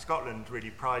town in Scotland,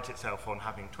 really prides itself on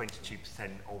having 22%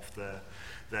 of the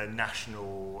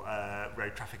national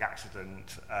road traffic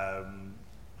accident,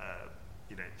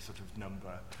 sort of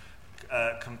number.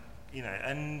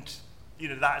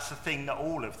 That's the thing that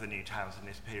all of the new towns in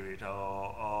this period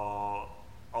are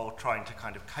trying to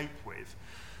kind of cope with.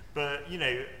 But,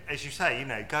 as you say,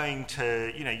 going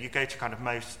to, you go to kind of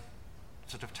most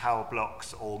sort of tower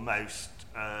blocks or most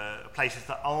places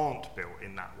that aren't built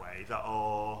in that way, that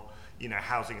are,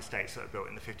 housing estates that are built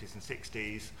in the 50s and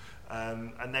 60s,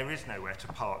 and there is nowhere to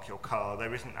park your car.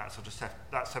 There isn't that sort of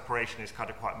that separation is kind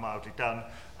of quite mildly done,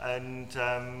 and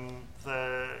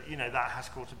that has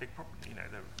caused a big problem.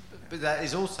 But that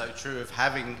is also true of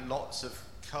having lots of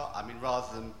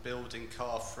rather than building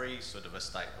car-free sort of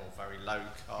estate or very low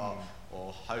car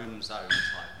or home zone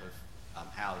type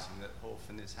of housing that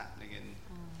often is happening in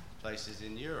places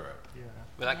in Europe. Yeah.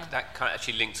 Well, that kind of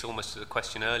actually links almost to the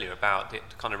question earlier about the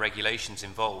kind of regulations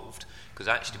involved, because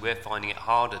actually we're finding it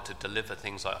harder to deliver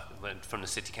things like, from the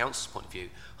city council's point of view,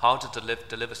 harder to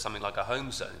deliver something like a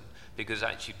home zone, because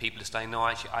actually people are saying, no,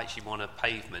 I actually want a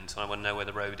pavement, and I want to know where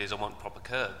the road is, I want proper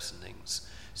curbs and things.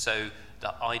 So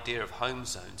the idea of home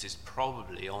zones is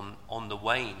probably on the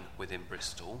wane within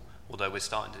Bristol, although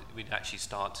we'd actually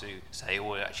start to say,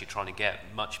 we're actually trying to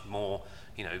get much more,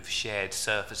 shared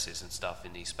surfaces and stuff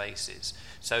in these spaces.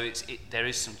 So there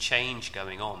is some change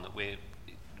going on that we're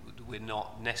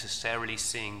not necessarily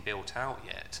seeing built out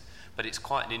yet, but it's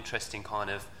quite an interesting kind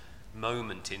of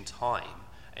moment in time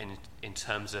in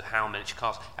terms of how many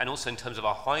cars, and also in terms of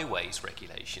our highways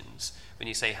regulations. When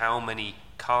you say how many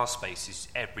car spaces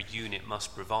every unit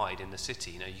must provide in the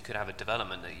city, you could have a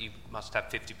development that you must have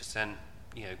 50%,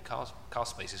 car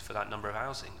spaces for that number of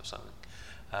housing or something.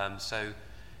 So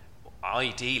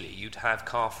ideally, you'd have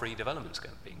car-free developments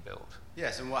being built.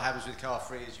 Yes, and what happens with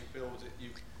car-free is you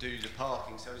do the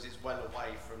parking so as it's well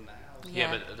away from the house.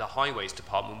 Yeah, but the highways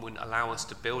department wouldn't allow us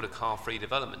to build a car-free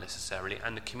development necessarily,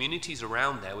 and the communities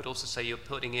around there would also say, you're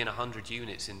putting in 100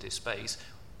 units in this space.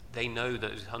 They know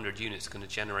that 100 units are going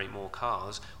to generate more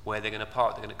cars. Where they're going to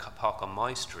park, they're going to park on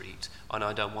my street, and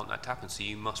I don't want that to happen, so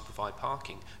you must provide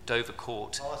parking. Dover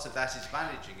Court... Part of that is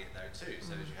managing it, though, too,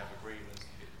 so that you have agreements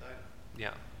that people don't.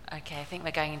 Yeah. Okay, I think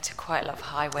we're going into quite a lot of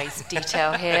highways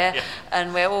detail here,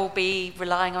 and we'll all be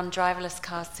relying on driverless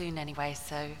cars soon anyway,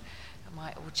 so it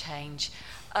might all change.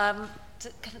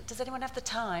 Does anyone have the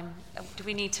time? Do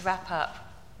we need to wrap up?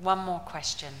 One more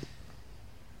question.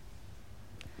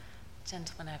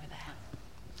 Gentleman over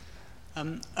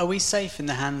there. Are we safe in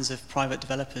the hands of private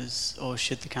developers, or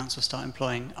should the council start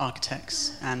employing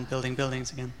architects and building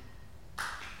buildings again?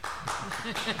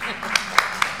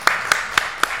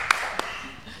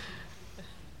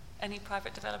 Any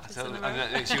private developers in the room?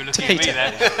 You were looking at me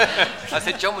there. I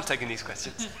said John was taking these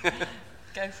questions.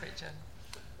 Go for it, John.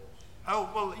 Oh,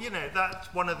 well,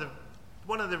 that's one of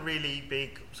the really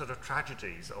big sort of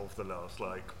tragedies of the last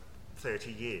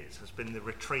 30 years has been the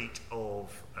retreat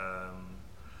of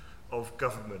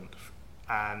government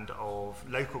and of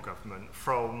local government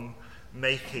from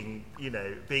making,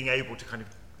 being able to kind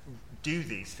of do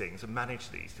these things and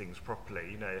manage these things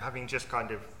properly. Having just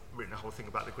kind of written a whole thing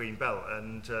about the Green Belt,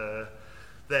 and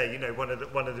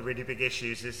one of the really big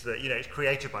issues is that it's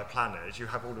created by planners. You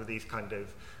have all of these kind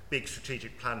of big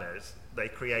strategic planners. They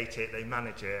create it, they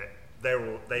manage it, they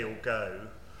all go,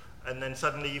 and then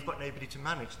suddenly you've got nobody to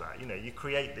manage that. You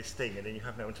create this thing and then you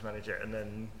have no one to manage it, and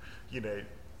then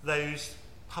those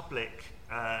public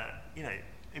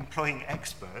employing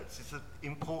experts is an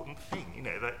important thing.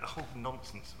 The whole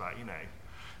nonsense about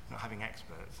not having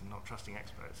experts and not trusting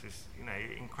experts is,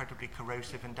 incredibly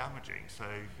corrosive and damaging. So,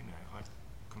 I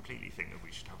completely think that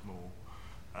we should have more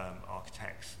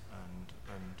architects and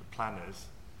planners,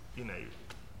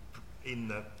 in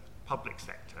the public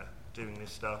sector doing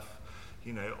this stuff,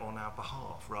 on our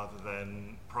behalf, rather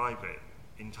than private,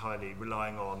 entirely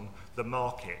relying on the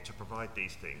market to provide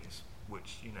these things,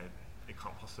 which, it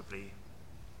can't possibly,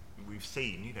 we've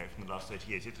seen, from the last 30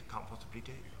 years, it can't possibly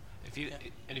do. If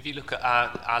you look at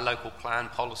our local plan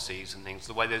policies and things,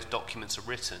 the way those documents are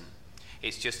written,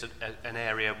 it's just an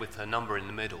area with a number in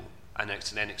the middle, and it's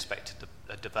then expected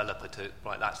a developer to,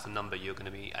 right, that's the number you're going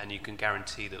to be, and you can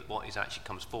guarantee that what is actually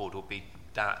comes forward will be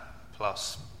that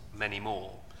plus many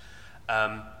more.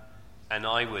 And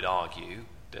I would argue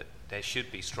that there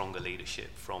should be stronger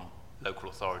leadership from local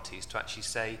authorities to actually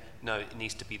say, no, it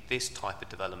needs to be this type of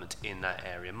development in that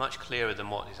area, much clearer than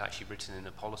what is actually written in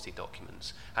the policy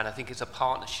documents. And I think it's a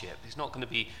partnership. It's not going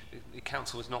to be, the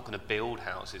council is not going to build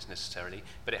houses necessarily,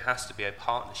 but it has to be a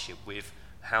partnership with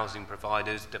housing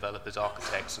providers, developers,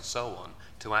 architects, and so on,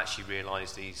 to actually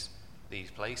realise these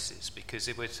places. Because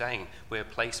if we're saying we're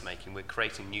placemaking, we're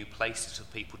creating new places for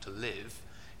people to live,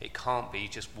 it can't be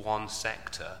just one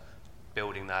sector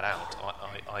building that out.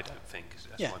 I don't think.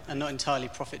 Yeah, and not entirely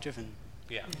profit-driven.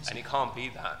 Yeah, and it can't be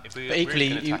that. If we, but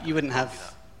equally, really you wouldn't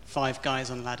have 5 guys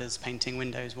on ladders painting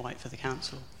windows white for the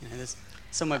council. You know, there's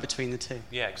somewhere between the two.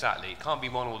 Yeah, exactly. It can't be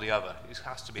one or the other. It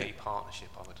has to be a partnership.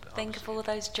 Think of all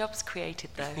those jobs created,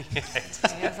 though. Yes.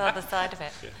 Here's the other side of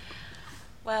it. Yeah.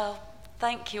 Well,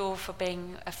 thank you all for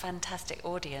being a fantastic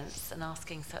audience and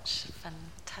asking such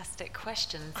fantastic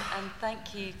questions. And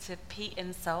thank you to Pete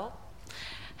Insole.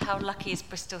 How lucky is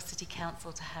Bristol City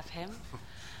Council to have him?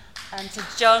 And to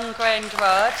John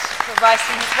Grenrod for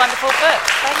writing his wonderful book.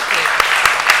 Thank you.